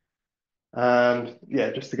 And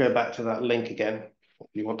yeah, just to go back to that link again, if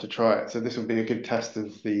you want to try it. So this will be a good test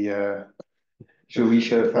of the. Should we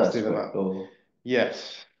show it first? Or...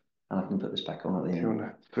 Yes. And I can put this back on at the end. You want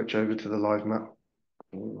to switch over to the live map?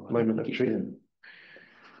 Moment of truth.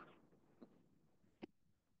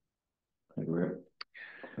 Can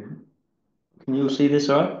you all see this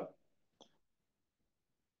all right?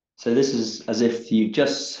 So this is as if you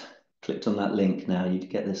just clicked on that link now, you'd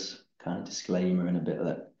get this kind of disclaimer and a bit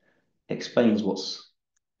that explains what's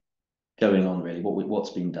going on really,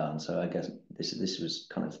 what's been done. So I guess this was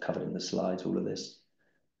kind of covered in the slides, all of this.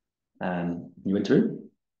 You went through.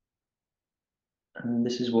 And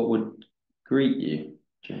this is what would greet you.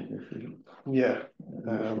 Yeah.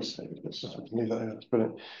 That's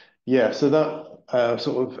brilliant. Yeah, so that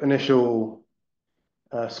sort of initial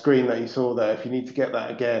screen that you saw there, if you need to get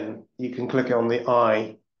that again, you can click on the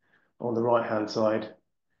eye on the right-hand side,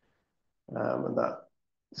 and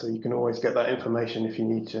so you can always get that information if you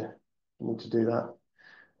need to do that.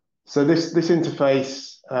 So this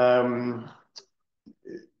interface,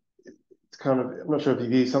 it's kind of, I'm not sure if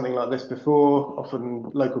you've used something like this before.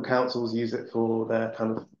 Often local councils use it for their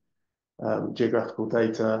kind of geographical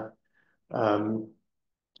data, a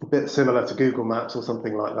bit similar to Google Maps or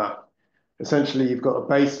something like that. Essentially, you've got a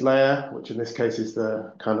base layer, which in this case is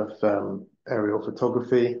the kind of aerial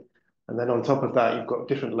photography. And then on top of that, you've got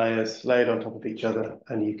different layers layered on top of each other,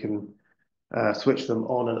 and you can switch them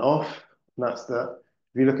on and off. And that's if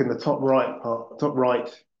you look in the top right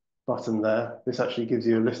button there, this actually gives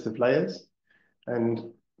you a list of layers.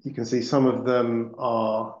 And you can see some of them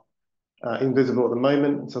are invisible at the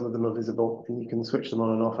moment, and some of them are visible, and you can switch them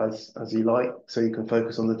on and off as you like, so you can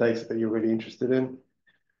focus on the data that you're really interested in.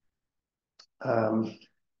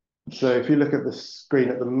 So if you look at the screen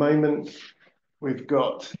at the moment, we've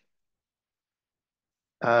got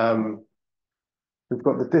the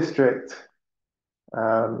district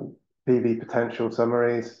PV potential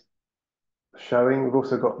summaries showing. We've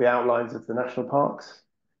also got the outlines of the national parks,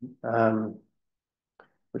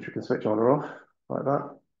 which we can switch on or off like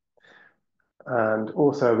that. And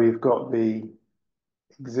also we've got the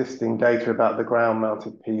existing data about the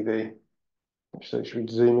ground-mounted PV. So should we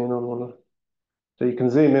zoom in on one? So you can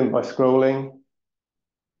zoom in by scrolling.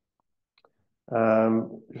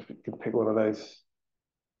 If you can pick one of those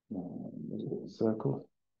circles.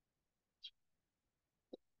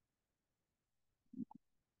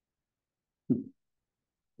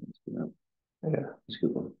 Yeah, it's a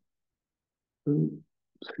good one.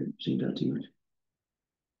 Zoomed out too much.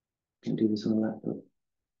 Can do this on a laptop.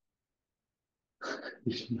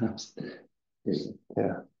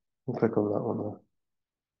 Yeah, we'll click on that one.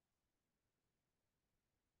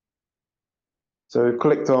 So we've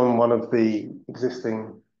clicked on one of the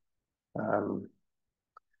existing ground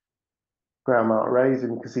mount arrays,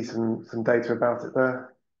 and you can see some data about it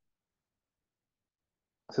there.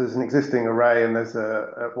 So there's an existing array, and there's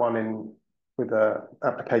a one with an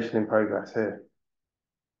application in progress here.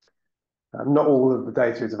 Not all of the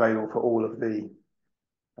data is available for all of the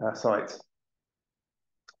sites.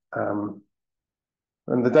 And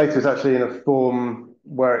the data is actually in a form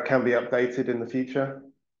where it can be updated in the future.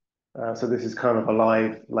 So this is kind of a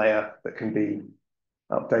live layer that can be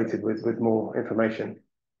updated with more information.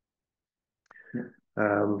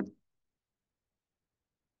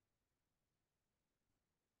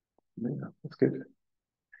 Yeah, that's good.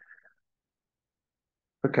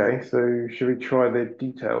 Okay, so should we try the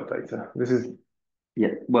detailed data? This is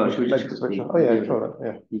well, should we just switch on? Oh yeah, try that.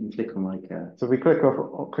 Yeah, you can click on like. So we click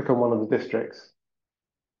on one of the districts,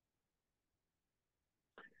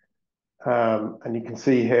 and you can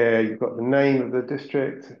see here you've got the name of the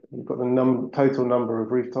district, you've got the total number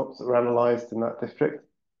of rooftops that were analysed in that district,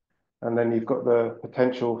 and then you've got the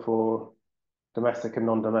potential for domestic and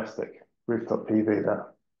non-domestic rooftop PV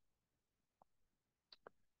there.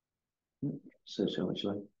 So shall I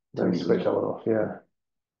Then switch that one off? Yeah.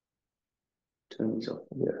 Turn these off.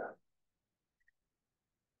 Yeah.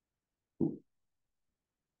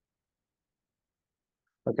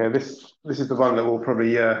 Okay, this is the one that will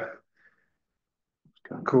probably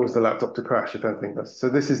cause the laptop to crash if anything does. So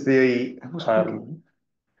this is the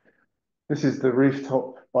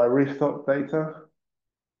rooftop by rooftop data.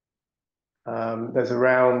 There's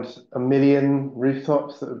around 1 million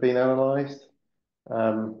rooftops that have been analysed.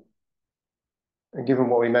 And given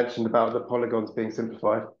what we mentioned about the polygons being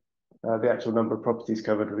simplified, the actual number of properties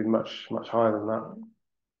covered would be much higher than that.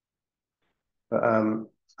 But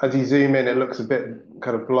as you zoom in, it looks a bit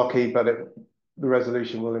kind of blocky, but the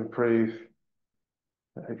resolution will improve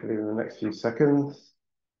hopefully in the next few seconds.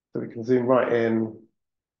 So we can zoom right in.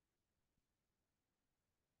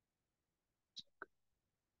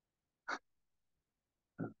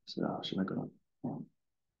 So should I go on?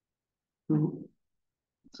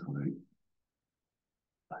 It's all right.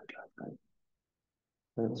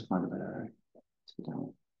 Let's find a better area. Let's go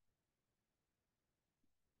down.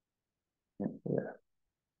 Yeah.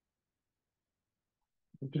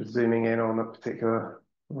 Just zooming in on a particular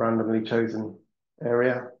randomly chosen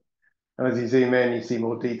area. And as you zoom in, you see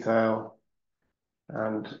more detail.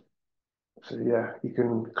 And so, yeah, you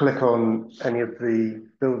can click on any of the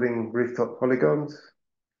building rooftop polygons,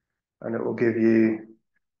 and it will give you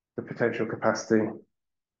the potential capacity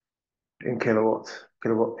in kilowatt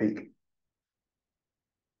peak.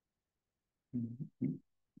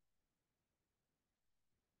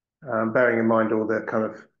 Bearing in mind all the kind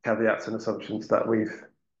of caveats and assumptions that we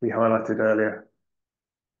highlighted earlier.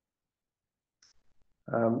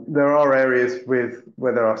 There are areas where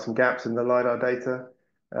there are some gaps in the LiDAR data.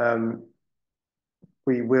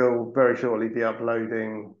 We will very shortly be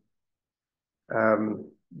uploading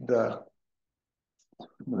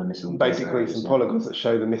basically some polygons that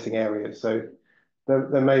show the missing areas. So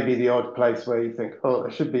there may be the odd place where you think, oh,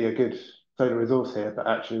 there should be a good solar resource here, but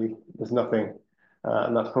actually there's nothing.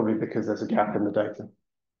 And that's probably because there's a gap in the data.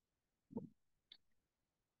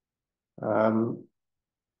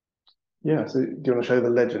 Yeah, so do you want to show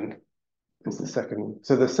the legend? It's the second.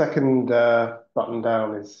 So the second button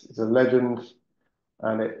down is a legend,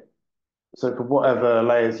 and so for whatever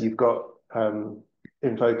layers you've got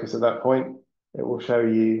in focus at that point, it will show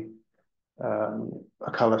you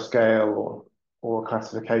a color scale or a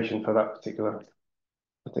classification for that particular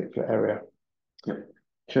area. Yep.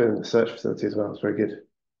 Showing the search facility as well. It's very good.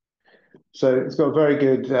 So it's got a very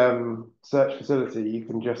good search facility. You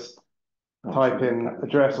can just type in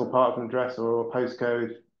address or part of an address or a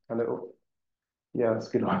postcode, and it'll, yeah, that's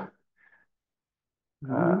a good one.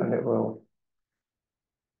 And it will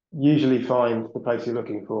usually find the place you're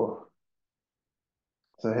looking for.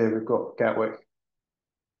 So here we've got Gatwick.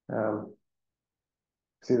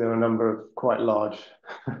 See, there are a number of quite large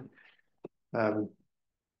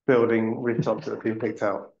building rooftops that have been picked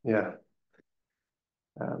out. Yeah.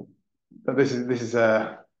 but this is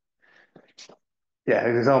yeah,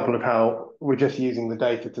 an example of how we're just using the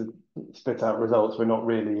data to spit out results. We're not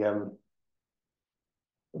really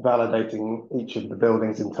validating each of the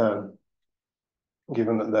buildings in turn,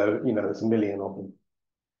 given that there's a million of them.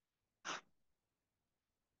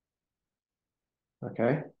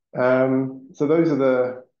 Okay, so those are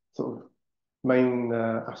the sort of main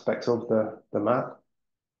aspects of the map.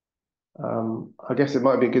 I guess it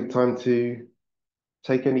might be a good time to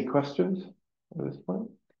take any questions at this point.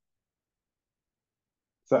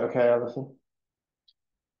 Is that okay, Alison?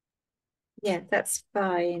 Yeah, that's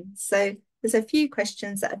fine. So there's a few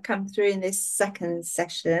questions that have come through in this second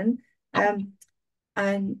session,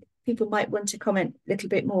 and people might want to comment a little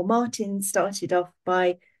bit more. Martin started off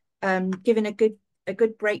by giving a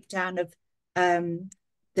good breakdown of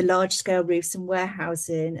the large scale roofs and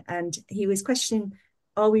warehousing, and he was questioning,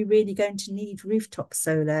 are we really going to need rooftop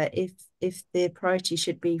solar if the priority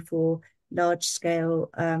should be for large scale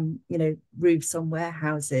roofs on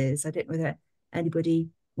warehouses? I don't know whether anybody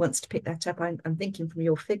wants to pick that up. I'm thinking from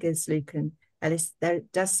your figures, Luke and Ellis, there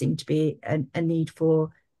does seem to be a need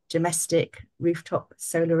for domestic rooftop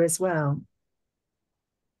solar as well.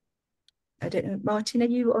 I don't know, Martin, are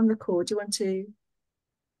you on the call? Do you want to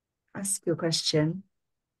ask your question?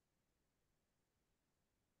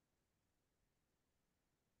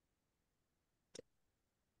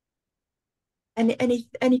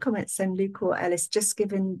 Any comments then, Luke or Ellis, just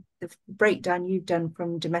given the breakdown you've done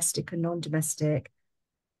from domestic and non-domestic?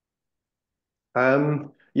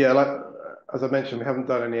 Yeah, like as I mentioned, we haven't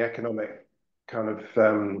done any economic kind of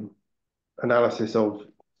analysis of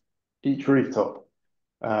each rooftop,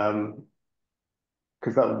 because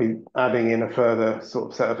that would be adding in a further sort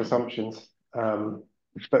of set of assumptions.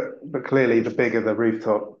 But clearly, the bigger the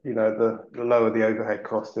rooftop, the lower the overhead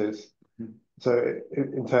cost is. So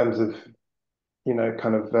in terms of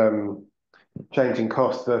kind of changing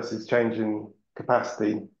cost versus changing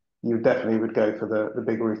capacity, you definitely would go for the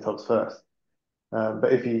big rooftops first.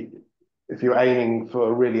 But if you're aiming for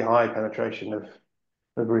a really high penetration of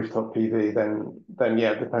rooftop PV, then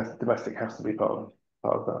yeah, the domestic has to be part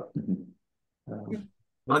of that. Can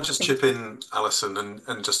I just chip in, Alison,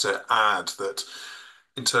 and just to add that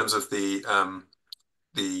in terms of the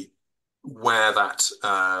where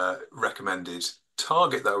that recommended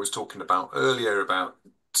target that I was talking about earlier, about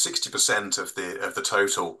 60% of the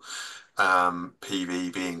total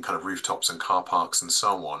PV being kind of rooftops and car parks and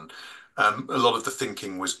so on. A lot of the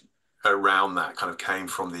thinking was around that kind of came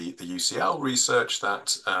from the UCL research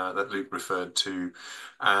that Luke referred to,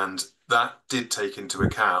 and that did take into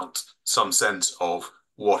account some sense of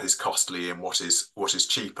what is costly and what is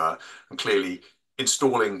cheaper, and clearly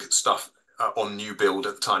installing stuff on new build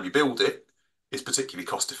at the time you build it is particularly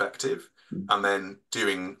cost effective, and then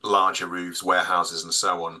doing larger roofs, warehouses, and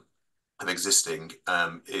so on of existing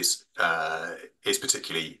is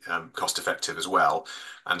particularly cost effective as well.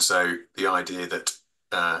 And so the idea that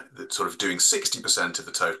sort of doing 60% of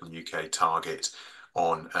the total UK target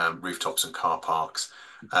on rooftops and car parks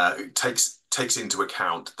takes into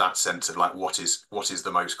account that sense of like what is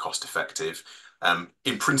the most cost effective.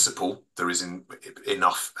 In principle, there is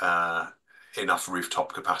enough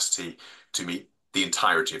rooftop capacity to meet the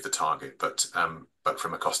entirety of the target, but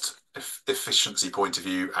from a cost efficiency point of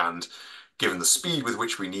view, and given the speed with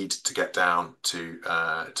which we need to get down to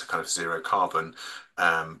kind of zero carbon,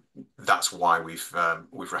 that's why we've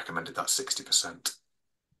recommended that 60%.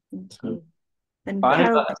 Thank you. And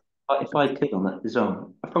if I click on that as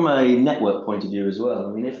well, from a network point of view as well,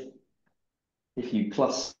 I mean, if you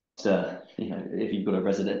cluster, if you've got a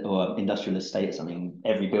resident or industrial estate or something,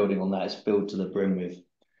 every building on that is filled to the brim with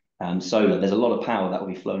solar, there's a lot of power that will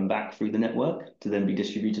be flown back through the network to then be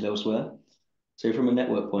distributed elsewhere. So from a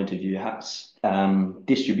network point of view, perhaps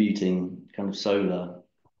distributing kind of solar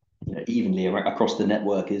evenly across the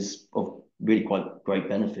network is of really quite great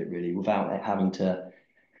benefit, really, without it having to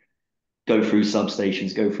go through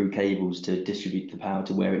substations, go through cables to distribute the power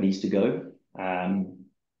to where it needs to go.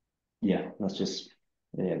 Yeah, that's just,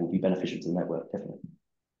 it will be beneficial to the network, definitely.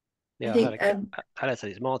 Yeah, hello,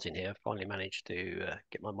 it's Martin here. Finally managed to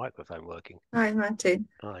get my microphone working. Hi, Martin.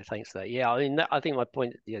 Hi, thanks for that. Yeah, I mean, I think my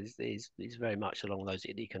point is very much along those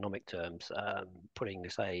economic terms. Putting,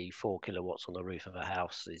 say, 4 kilowatts on the roof of a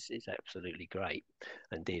house is absolutely great.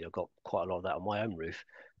 Indeed, I've got quite a lot of that on my own roof.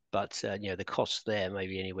 But the cost there may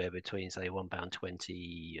be anywhere between, say,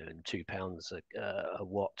 £1.20 and £2 a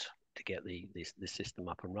watt to get the system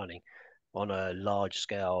up and running. On a large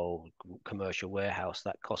scale commercial warehouse,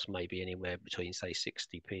 that cost may be anywhere between, say,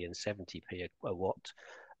 60p and 70p a watt.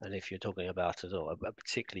 And if you're talking about a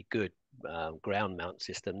particularly good ground mount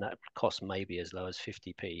system, that cost may be as low as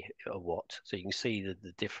 50p a watt. So you can see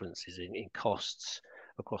the differences in costs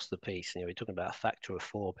across the piece. You know, we're talking about a factor of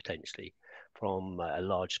 4 potentially from a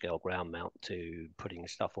large scale ground mount to putting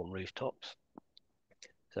stuff on rooftops.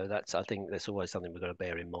 So I think that's always something we've got to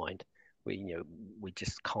bear in mind. We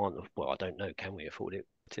just can't, well, I don't know, can we afford it?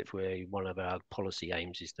 If one of our policy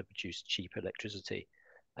aims is to produce cheap electricity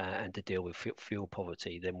and to deal with fuel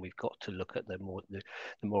poverty, then we've got to look at the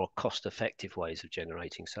more cost-effective ways of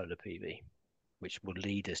generating solar PV, which would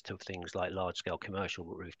lead us to things like large-scale commercial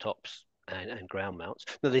rooftops and ground mounts.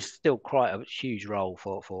 Now, there's still quite a huge role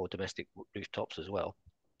for domestic rooftops as well,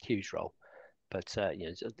 huge role. But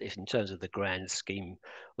if in terms of the grand scheme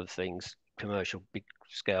of things, big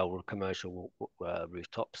scale commercial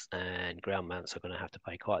rooftops and ground mounts are going to have to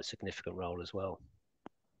play quite a significant role as well.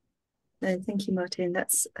 No, thank you, Martin.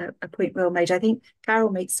 That's a point well made. I think Carol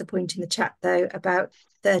makes a point in the chat though about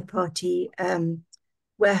third-party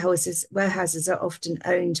warehouses. Warehouses are often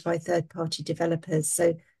owned by third-party developers.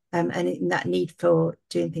 So and in that need for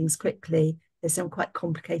doing things quickly, there's some quite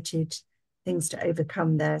complicated things to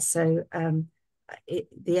overcome there. So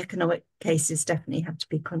the economic cases definitely have to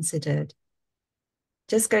be considered.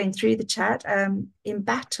 Just going through the chat, in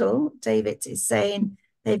Battle, David is saying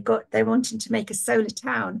they're wanting to make a solar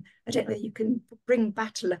town. I don't know if you can bring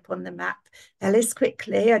Battle up on the map, Ellis,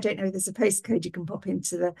 quickly. I don't know if there's a postcode you can pop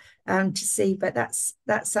into the to see, but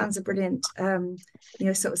that sounds a brilliant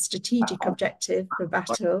sort of strategic objective for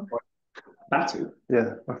Battle. Battle?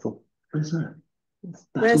 Yeah, Battle. Where's that?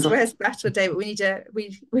 Where's Battle, David? We need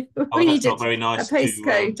a very nice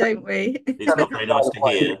postcode, don't we? It's not very nice to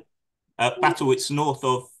hear. Battle, it's north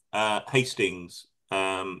of Hastings,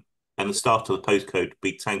 and the start of the postcode would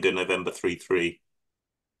be Tango November 33.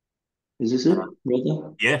 Is this it?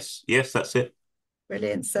 Right? Yes, that's it.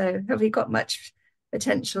 Brilliant. So have we got much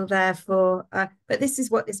potential there for? But this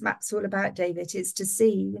is what this map's all about, David. Is to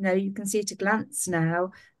see, you can see at a glance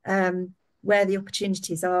now where the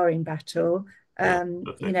opportunities are in Battle. You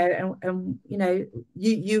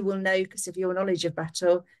will know because of your knowledge of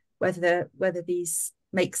Battle whether these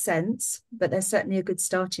make sense, but they're certainly a good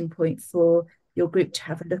starting point for your group to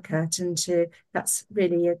have a look at, and that's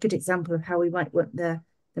really a good example of how we might want the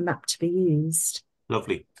map to be used.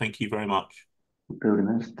 Lovely, thank you very much.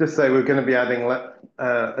 Just say we're going to be adding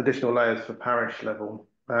additional layers for parish level.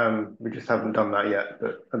 We just haven't done that yet,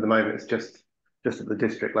 but at the moment it's just at the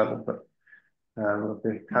district level, but we'll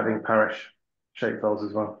be having parish shapefiles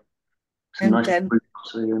as well. And nice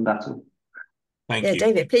in Battle. Thank you.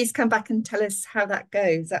 David, please come back and tell us how that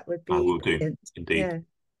goes. That would be I will brilliant. do, indeed. Yeah,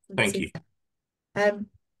 thank you.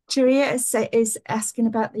 Julia is asking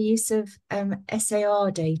about the use of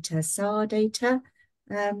SAR data, SAR data.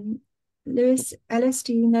 Lewis, Ellis,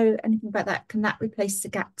 do you know anything about that? Can that replace the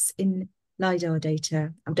gaps in LiDAR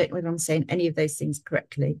data? I don't know whether I'm saying any of those things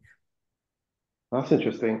correctly. That's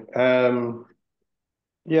interesting.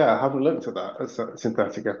 Yeah, I haven't looked at that as a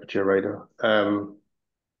synthetic aperture radar.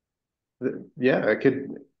 Yeah, I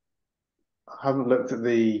haven't looked at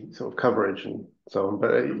the sort of coverage and so on,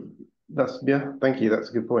 but thank you.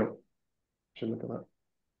 That's a good point. Should look at that.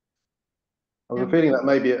 I was feeling that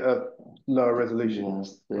maybe at a lower resolution.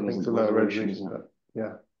 Yeah, I think it's a lower resolution, but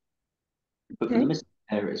yeah. But the missing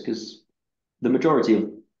areas, because the majority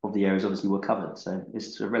of the areas obviously were covered, so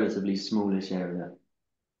it's a relatively smallish area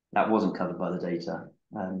that wasn't covered by the data.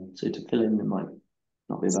 So to fill in, it might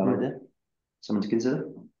not be a bad idea. Something to consider.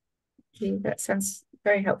 Okay, that sounds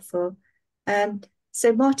very helpful.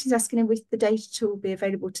 So Martin's asking if the data tool will be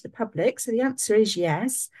available to the public. So the answer is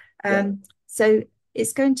yes. So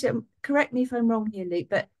it's going to, correct me if I'm wrong here, Luke,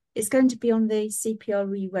 but it's going to be on the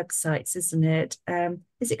CPRE websites, isn't it?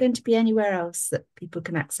 Is it going to be anywhere else that people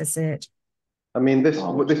can access it? I mean, this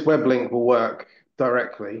web link will work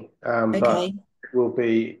directly, but it will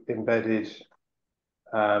be embedded,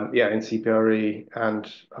 in CPRE,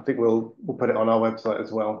 and I think we'll put it on our website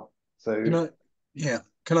as well. So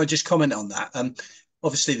can I just comment on that?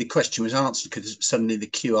 Obviously the question was answered because suddenly the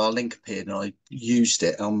QR link appeared and I used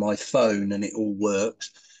it on my phone and it all works.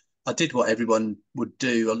 I did what everyone would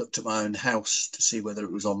do. I looked at my own house to see whether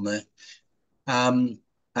it was on there. And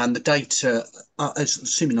the data,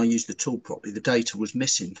 assuming I used the tool properly, the data was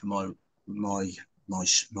missing for my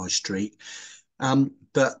street.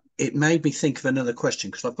 But it made me think of another question,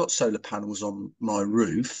 because I've got solar panels on my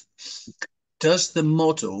roof. Does the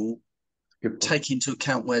model take into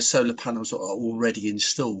account where solar panels are already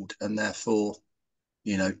installed and therefore,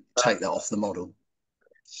 take that off the model?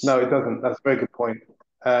 No, it doesn't. That's a very good point.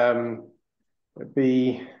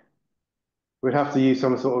 We'd have to use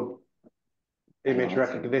some sort of image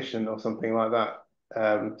recognition or something like that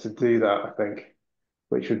to do that, I think,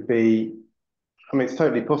 which would be, I mean, it's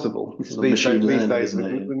totally possible. It's These days isn't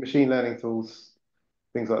it? with machine learning tools,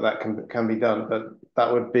 things like that can be done, but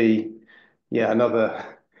that would be, yeah, another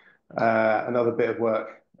bit of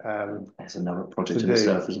work. That's another project in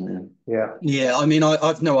itself, isn't it? Yeah. Yeah, I mean,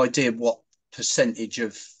 I've no idea what percentage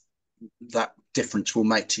of that difference will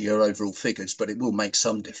make to your overall figures, but it will make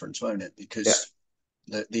some difference, won't it? Because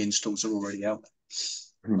the installs are already out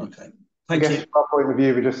there. Okay. Thank you. From our point of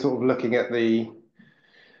view, we're just sort of looking at the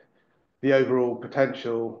overall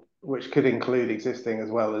potential, which could include existing as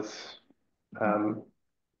well as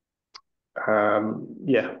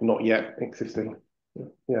not yet existing.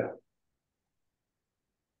 Yeah.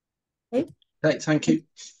 Okay. Great, thank you.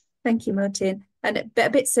 Thank you, Martin. And a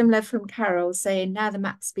bit similar from Carol saying, now the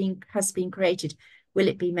map's has been created, will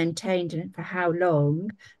it be maintained and for how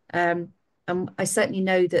long? I certainly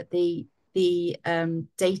know that the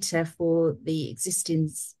data for the existing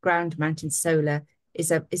ground mounted solar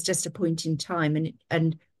is just a point in time,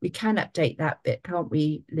 and we can update that bit, can't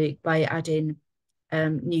we, Luke, by adding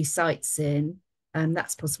new sites in.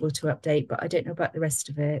 That's possible to update, but I don't know about the rest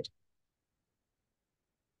of it.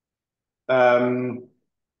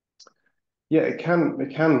 Yeah, it can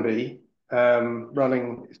be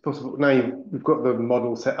running. It's possible now. We've got the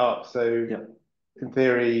model set up, so in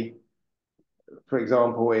theory, for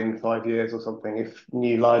example, in 5 years or something, if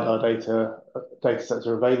new LiDAR data sets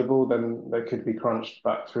are available, then they could be crunched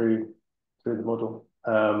back through the model.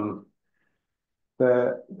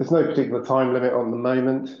 There's no particular time limit on the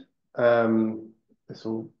moment. This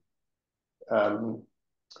will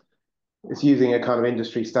it's using a kind of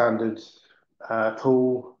industry standard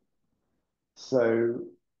tool, so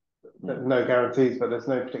there's no guarantees, but there's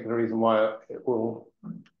no particular reason why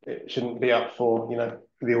it shouldn't be up for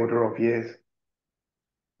the order of years.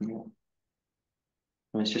 Yeah.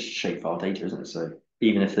 I mean, it's just shapefile data, isn't it? So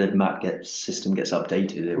even if the system gets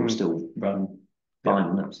updated, it will still run fine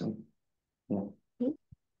on that. So yeah.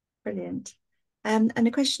 Brilliant. And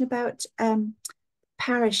a question about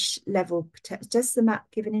parish level. Does the map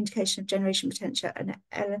give an indication of generation potential and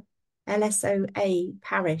LSOA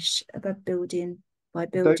parish above building by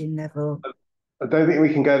building level? I don't think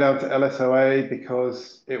we can go down to LSOA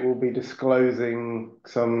because it will be disclosing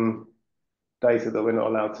some data that we're not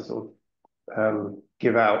allowed to sort of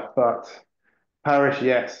give out. But parish,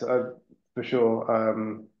 yes, for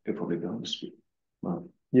sure. It'll probably be on the street. Well,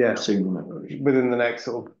 yeah, soon within the next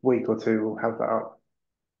sort of week or two, we'll have that up.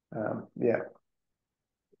 Yeah.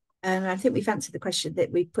 And I think we've answered the question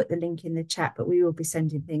that we put the link in the chat, but we will be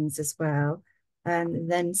sending things as well. And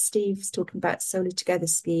then Steve's talking about Solar Together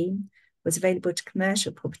scheme was available to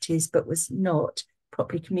commercial properties, but was not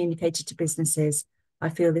properly communicated to businesses. I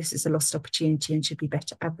feel this is a lost opportunity and should be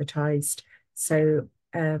better advertised. So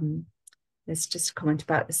there's just a comment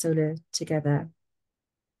about the Solar Together.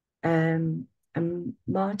 And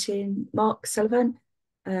Mark Sullivan,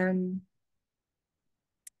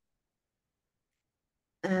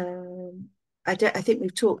 I think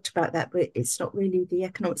we've talked about that, but it's not really, the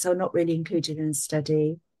economics are not really included in the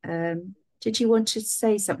study. Did you want to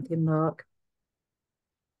say something, Mark?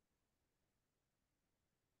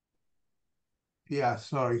 Yeah,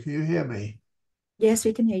 sorry, can you hear me? Yes,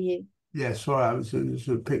 we can hear you. Yeah, sorry, it was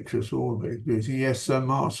a picture, so all a bit confusing. Yes,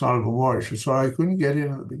 Mark Sullivan, Warwickshire. Sorry, I couldn't get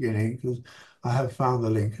in at the beginning because I have found the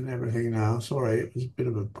link and everything now. Sorry, it was a bit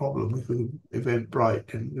of a problem because Eventbrite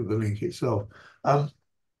didn't give the link itself.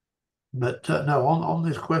 But no, on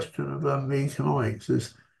this question of the economics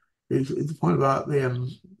is the point about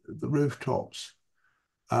the rooftops.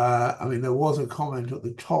 I mean, there was a comment at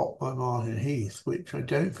the top by Martin Heath, which I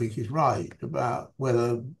don't think is right, about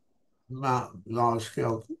whether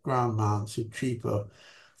large-scale ground mounts are cheaper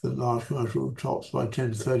than large commercial rooftops by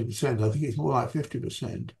 10 to 30%. I think it's more like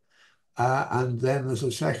 50%. And then there's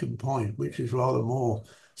a second point, which is rather more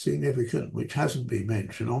significant, which hasn't been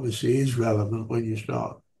mentioned, obviously is relevant when you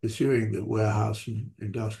start pursuing the warehouse and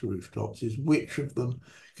industrial rooftops, is which of them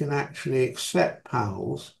can actually accept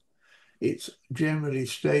panels. It's generally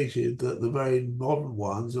stated that the very modern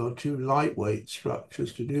ones are too lightweight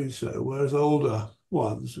structures to do so, whereas older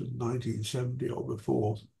ones of 1970 or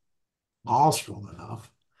before are strong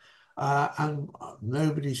enough. And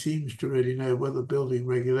nobody seems to really know whether building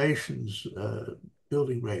regulations,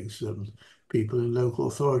 building regs, people in local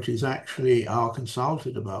authorities actually are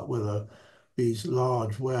consulted about whether these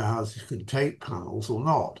large warehouses can take panels or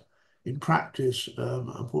not. In practice,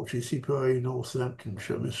 unfortunately, CPRE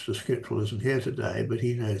Northamptonshire, Mr. Skittrell isn't here today, but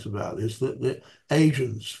he knows about this, that the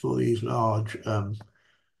agents for these large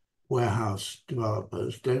warehouse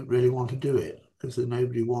developers don't really want to do it. because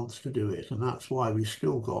nobody wants to do it, and that's why we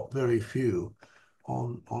still got very few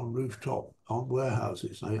on rooftop on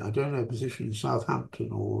warehouses. I don't know position in Southampton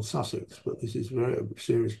or Sussex, but this is a very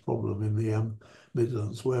serious problem in the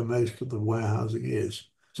Midlands, where most of the warehousing is.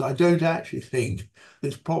 So I don't actually think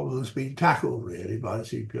this problem has been tackled really by the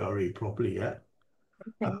CPRE properly yet.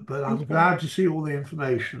 But I'm glad to see all the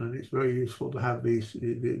information, and it's very useful to have this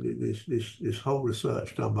whole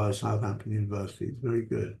research done by Southampton University. It's very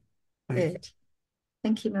good. Good.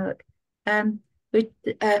 Thank you, Mark.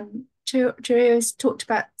 Jerry's talked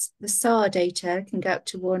about the SAR data can go up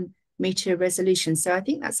to 1 metre resolution. So I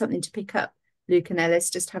think that's something to pick up, Luke and Ellis,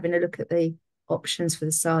 just having a look at the options for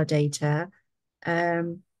the SAR data.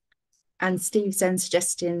 And Steve's then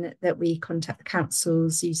suggesting that we contact the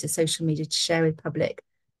councils, use the social media to share with public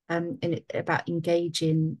about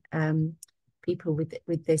engaging people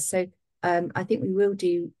with this. So I think we will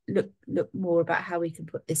look more about how we can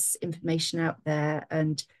put this information out there,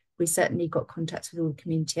 and we certainly got contacts with all the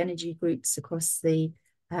community energy groups across the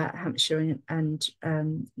Hampshire, and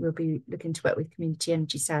we'll be looking to work with Community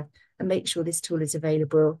Energy South and make sure this tool is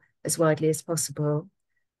available as widely as possible.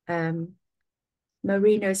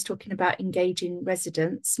 Marina is talking about engaging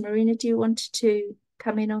residents. Marina, do you want to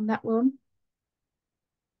come in on that one?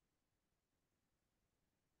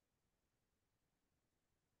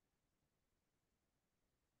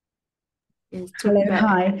 Hello,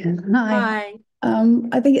 hi. Hi.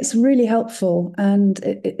 I think it's really helpful, and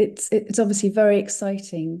it's obviously very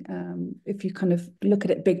exciting if you kind of look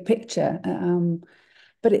at it big picture.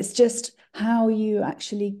 But it's just how you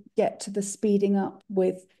actually get to the speeding up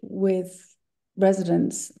with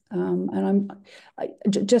residents. And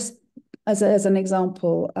just as an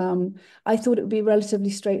example, I thought it would be relatively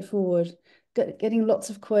straightforward, getting lots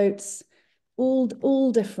of quotes,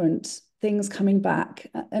 all different things coming back,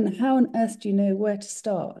 and how on earth do you know where to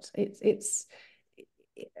start?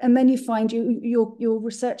 And then you find you're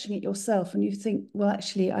researching it yourself, and you think, well,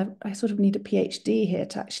 actually, I sort of need a PhD here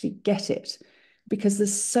to actually get it, because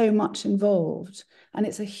there's so much involved, and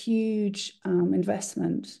it's a huge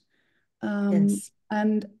investment. Yes.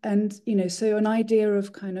 And you know, so an idea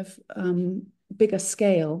of kind of bigger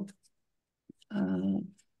scale,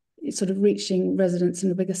 sort of reaching residents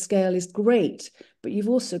in a bigger scale is great, but you've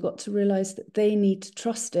also got to realize that they need to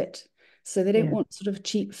trust it. So they don't want sort of a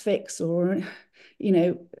cheap fix, or, you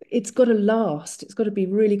know, it's got to last. It's got to be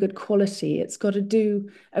really good quality. It's got to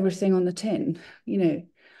do everything on the tin, you know,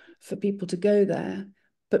 for people to go there.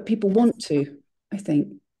 But people want to, I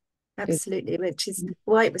think. Absolutely, which is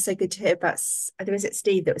why it was so good to hear about, I think was it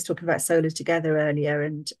Steve that was talking about Solar Together earlier,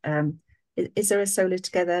 and is there a Solar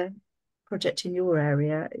Together project in your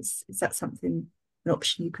area? Is that something, an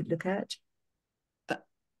option you could look at?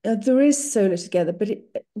 There is Solar Together, but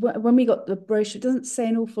when we got the brochure, it doesn't say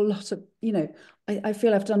an awful lot of, you know, I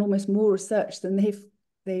feel I've done almost more research than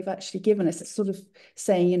they've actually given us. It's sort of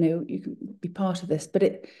saying, you know, you can be part of this,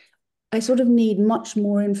 but I sort of need much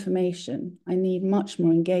more information. I need much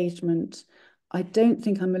more engagement. I don't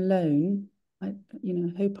think I'm alone. I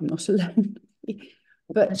hope I'm not alone.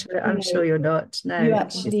 But I'm sure you're not. No, you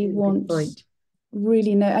actually want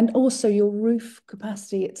really know, and also your roof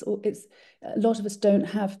capacity. It's a lot of us don't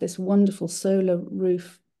have this wonderful solar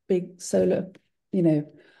roof, big solar, you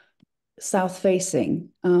know, south facing.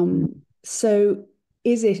 So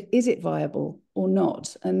is it viable or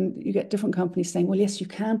not? And you get different companies saying, well, yes, you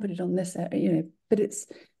can put it on this, you know, but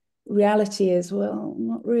reality is, well,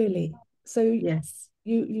 not really. So yes,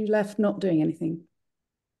 you left not doing anything.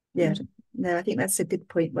 Yeah, no, I think that's a good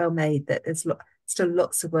point, well made, that there's still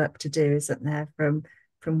lots of work to do, isn't there,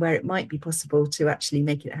 from where it might be possible to actually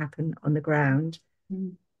make it happen on the ground.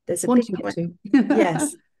 There's a big comment.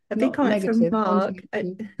 Yes, a big comment from Mark.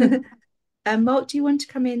 Mark, do you want to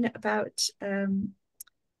come in about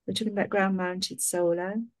we're talking about ground mounted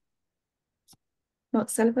solar? Mark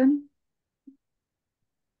Sullivan?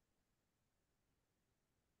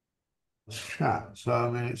 Chat. So I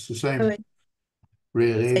mean, it's the same.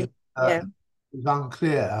 Really, it's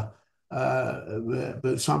unclear.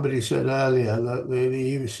 But somebody said earlier that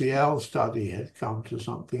the UCL study had come to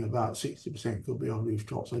something about 60% could be on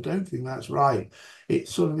rooftops. I don't think that's right. It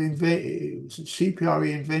sort of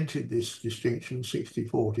CPRE invented this distinction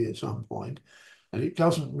 60-40 at some point, and it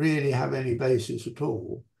doesn't really have any basis at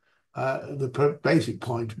all. The basic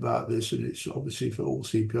point about this, and it's obviously for all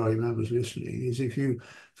CPRE members listening, is if you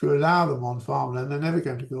allow them on farmland, they're never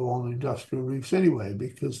going to go on industrial roofs anyway,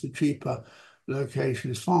 because the cheaper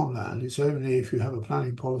location is farmland. It's only if you have a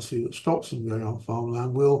planning policy that stops them going on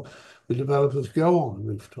farmland will the developers go on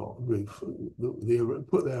roof,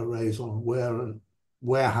 put their arrays on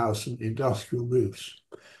warehouse and industrial roofs.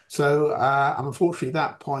 So unfortunately,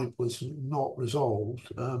 that point was not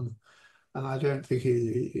resolved. And I don't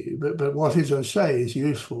think but what is, I say, is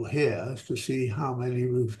useful here is to see how many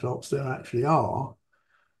rooftops there actually are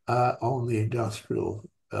on the industrial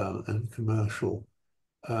and commercial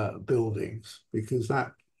buildings, because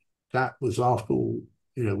that was, after all,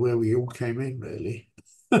 where we all came in, really.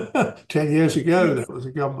 10 years ago, there was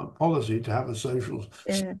a government policy to have a social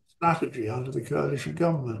strategy under the coalition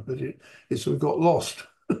government, but it sort of got lost.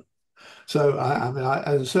 So, I mean,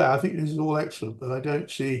 as I say, I think this is all excellent, but I don't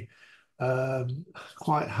see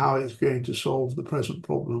quite how it's going to solve the present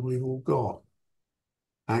problem we've all got.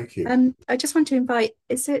 Thank you. I just want to invite,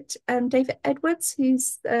 is it David Edwards,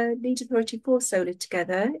 who's lead authority for Solar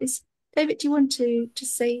Together? David, do you want to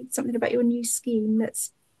just say something about your new scheme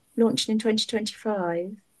that's launching in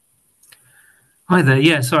 2025? Hi there.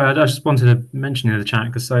 Yeah, sorry, I just wanted to mention in the chat,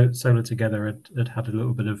 because Solar Together had a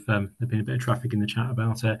little bit of there'd been a bit of traffic in the chat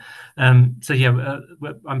about it. So yeah,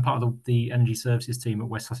 I'm part of the energy services team at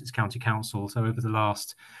West Sussex County Council. So over the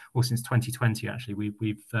last, or since 2020, actually,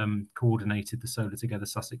 we've coordinated the Solar Together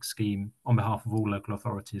Sussex scheme on behalf of all local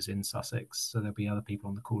authorities in Sussex. So there'll be other people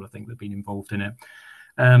on the call, I think, that have been involved in it.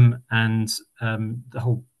 The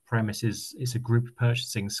whole premise is it's a group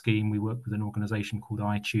purchasing scheme. We work with an organisation called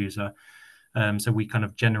iChooser. So we kind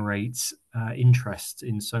of generate interest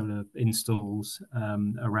in solar installs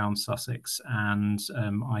around Sussex, and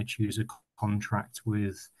iChooser contract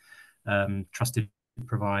with trusted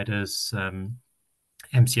providers,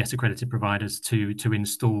 MCS accredited providers to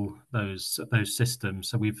install those systems.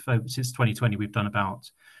 So we've since 2020 we've done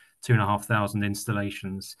about 2,500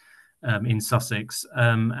 installations in Sussex,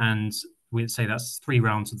 and we'd say that's 3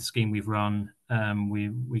 rounds of the scheme we've run.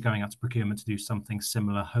 We're going out to procurement to do something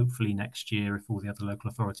similar, hopefully next year, if all the other local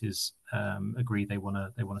authorities agree they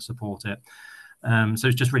want to support it. So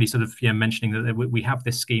it's just really sort of mentioning that we have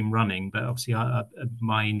this scheme running, but obviously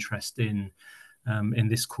my interest in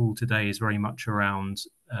this call today is very much around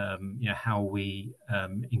how we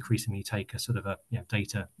increasingly take a sort of a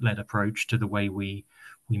data-led approach to the way we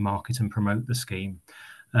market and promote the scheme.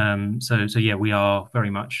 So yeah, we are very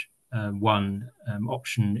much one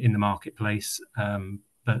option in the marketplace,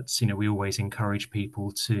 but we always encourage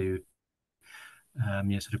people to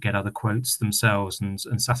sort of get other quotes themselves and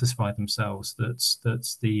satisfy themselves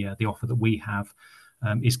that the offer that we have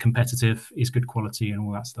is competitive, is good quality, and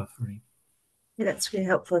all that stuff. Really, yeah, that's really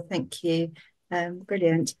helpful. Thank you.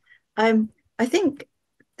 Brilliant. I think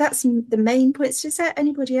that's the main points. Is there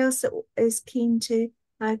anybody else that is keen to?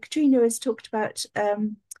 Katrina has talked about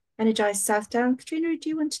Energise Southdown. Katrina, do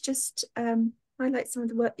you want to just highlight some of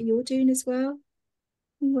the work that you're doing as well?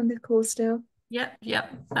 You on the call still? Yep.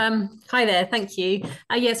 Hi there, thank you.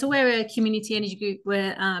 So we're a community energy group.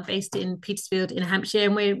 We're based in Petersfield in Hampshire,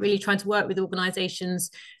 and we're really trying to work with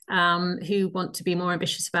organisations who want to be more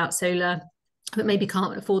ambitious about solar, but maybe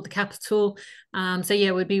can't afford the capital. So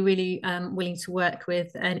yeah, we'd be really willing to work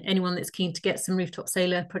with anyone that's keen to get some rooftop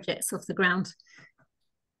solar projects off the ground.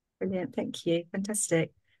 Brilliant, thank you,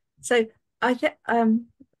 fantastic. So I think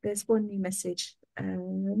there's one new message.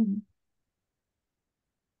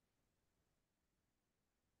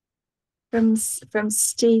 From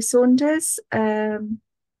Steve Saunders.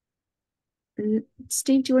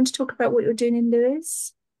 Steve, do you want to talk about what you're doing in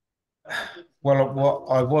Lewes? Well, what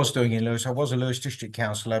I was doing in Lewes, I was a Lewes district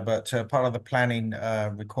councillor, but part of the planning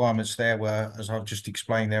requirements there were, as I've just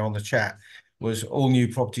explained there on the chat, was all new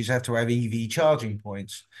properties have to have EV charging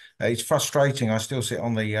points. It's frustrating. I still sit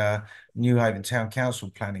on the New Haven Town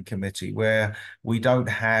Council Planning Committee, where we don't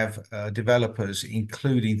have developers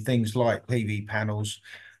including things like PV panels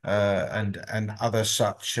and other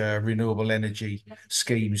such renewable energy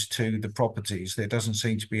schemes to the properties. There doesn't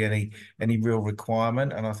seem to be any real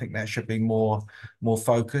requirement, and I think that should be more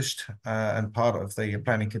focused and part of the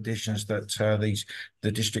planning conditions that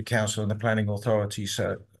the district council and the planning authorities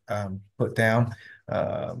put down.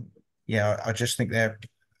 I just think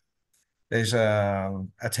there's a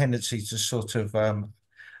tendency to sort of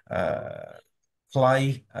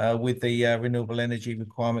play with the renewable energy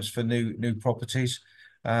requirements for new properties.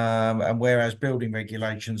 And whereas building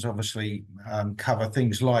regulations obviously cover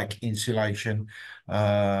things like insulation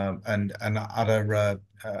and other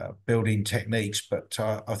building techniques, but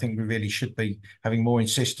I think we really should be having more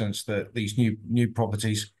insistence that these new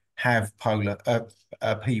properties have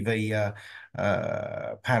PV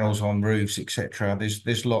panels on roofs, etc.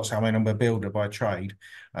 There's lots. I mean, I'm a builder by trade,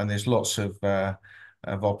 and there's lots of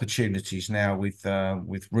opportunities now with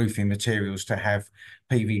roofing materials to have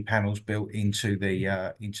PV panels built into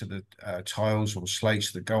the tiles or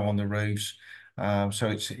slates that go on the roofs.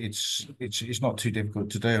 So it's not too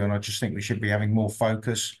difficult to do, and I just think we should be having more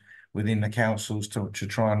focus within the councils to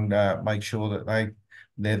try and make sure that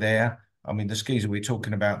they're there. I mean, the schemes that we're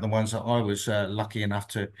talking about, the ones that I was lucky enough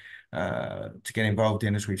to get involved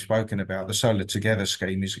in, as we've spoken about, the Solar Together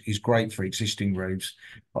scheme is great for existing roofs,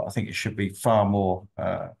 but I think it should be far more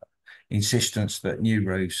insistence that new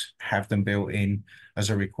roofs have them built in as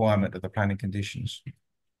a requirement of the planning conditions.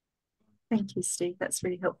 Thank you, Steve. That's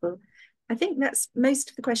really helpful. I think that's most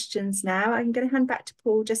of the questions now. I'm going to hand back to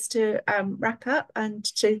Paul just to wrap up and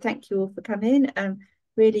to thank you all for coming.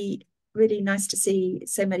 Really, really nice to see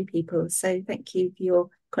so many people. So thank you for your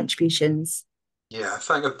contributions. Yeah,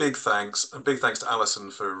 a big thanks to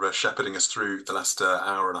Alison for shepherding us through the last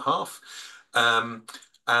hour and a half.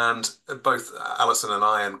 And both Alison and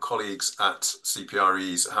I and colleagues at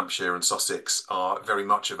CPRE's Hampshire and Sussex are very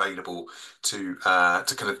much available to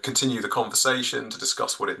kind of continue the conversation, to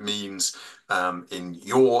discuss what it means in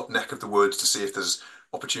your neck of the woods, to see if there's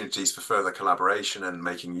opportunities for further collaboration and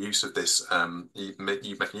making use of this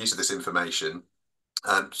information,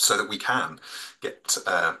 so that we can get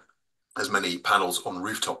as many panels on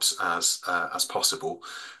rooftops as possible.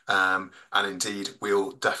 And indeed,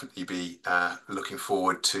 we'll definitely be looking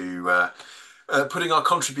forward to putting our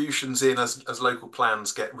contributions in as local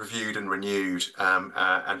plans get reviewed and renewed,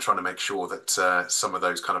 and trying to make sure that some of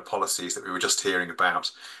those kind of policies that we were just hearing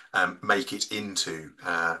about make it into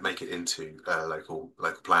local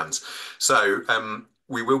plans. So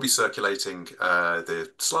we will be circulating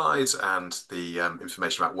the slides and the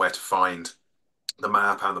information about where to find the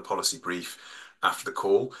map and the policy brief after the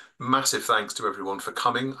call. Massive thanks to everyone for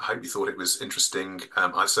coming. I hope you thought it was interesting.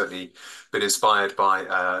 I've certainly been inspired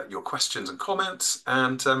by your questions and comments,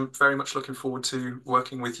 and very much looking forward to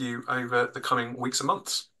working with you over the coming weeks and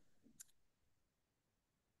months.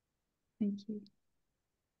 Thank you.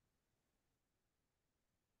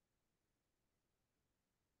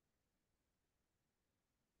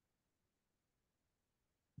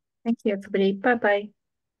 Thank you, everybody. Bye-bye.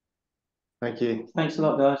 Thank you. Thanks a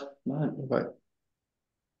lot, guys. Bye. Bye.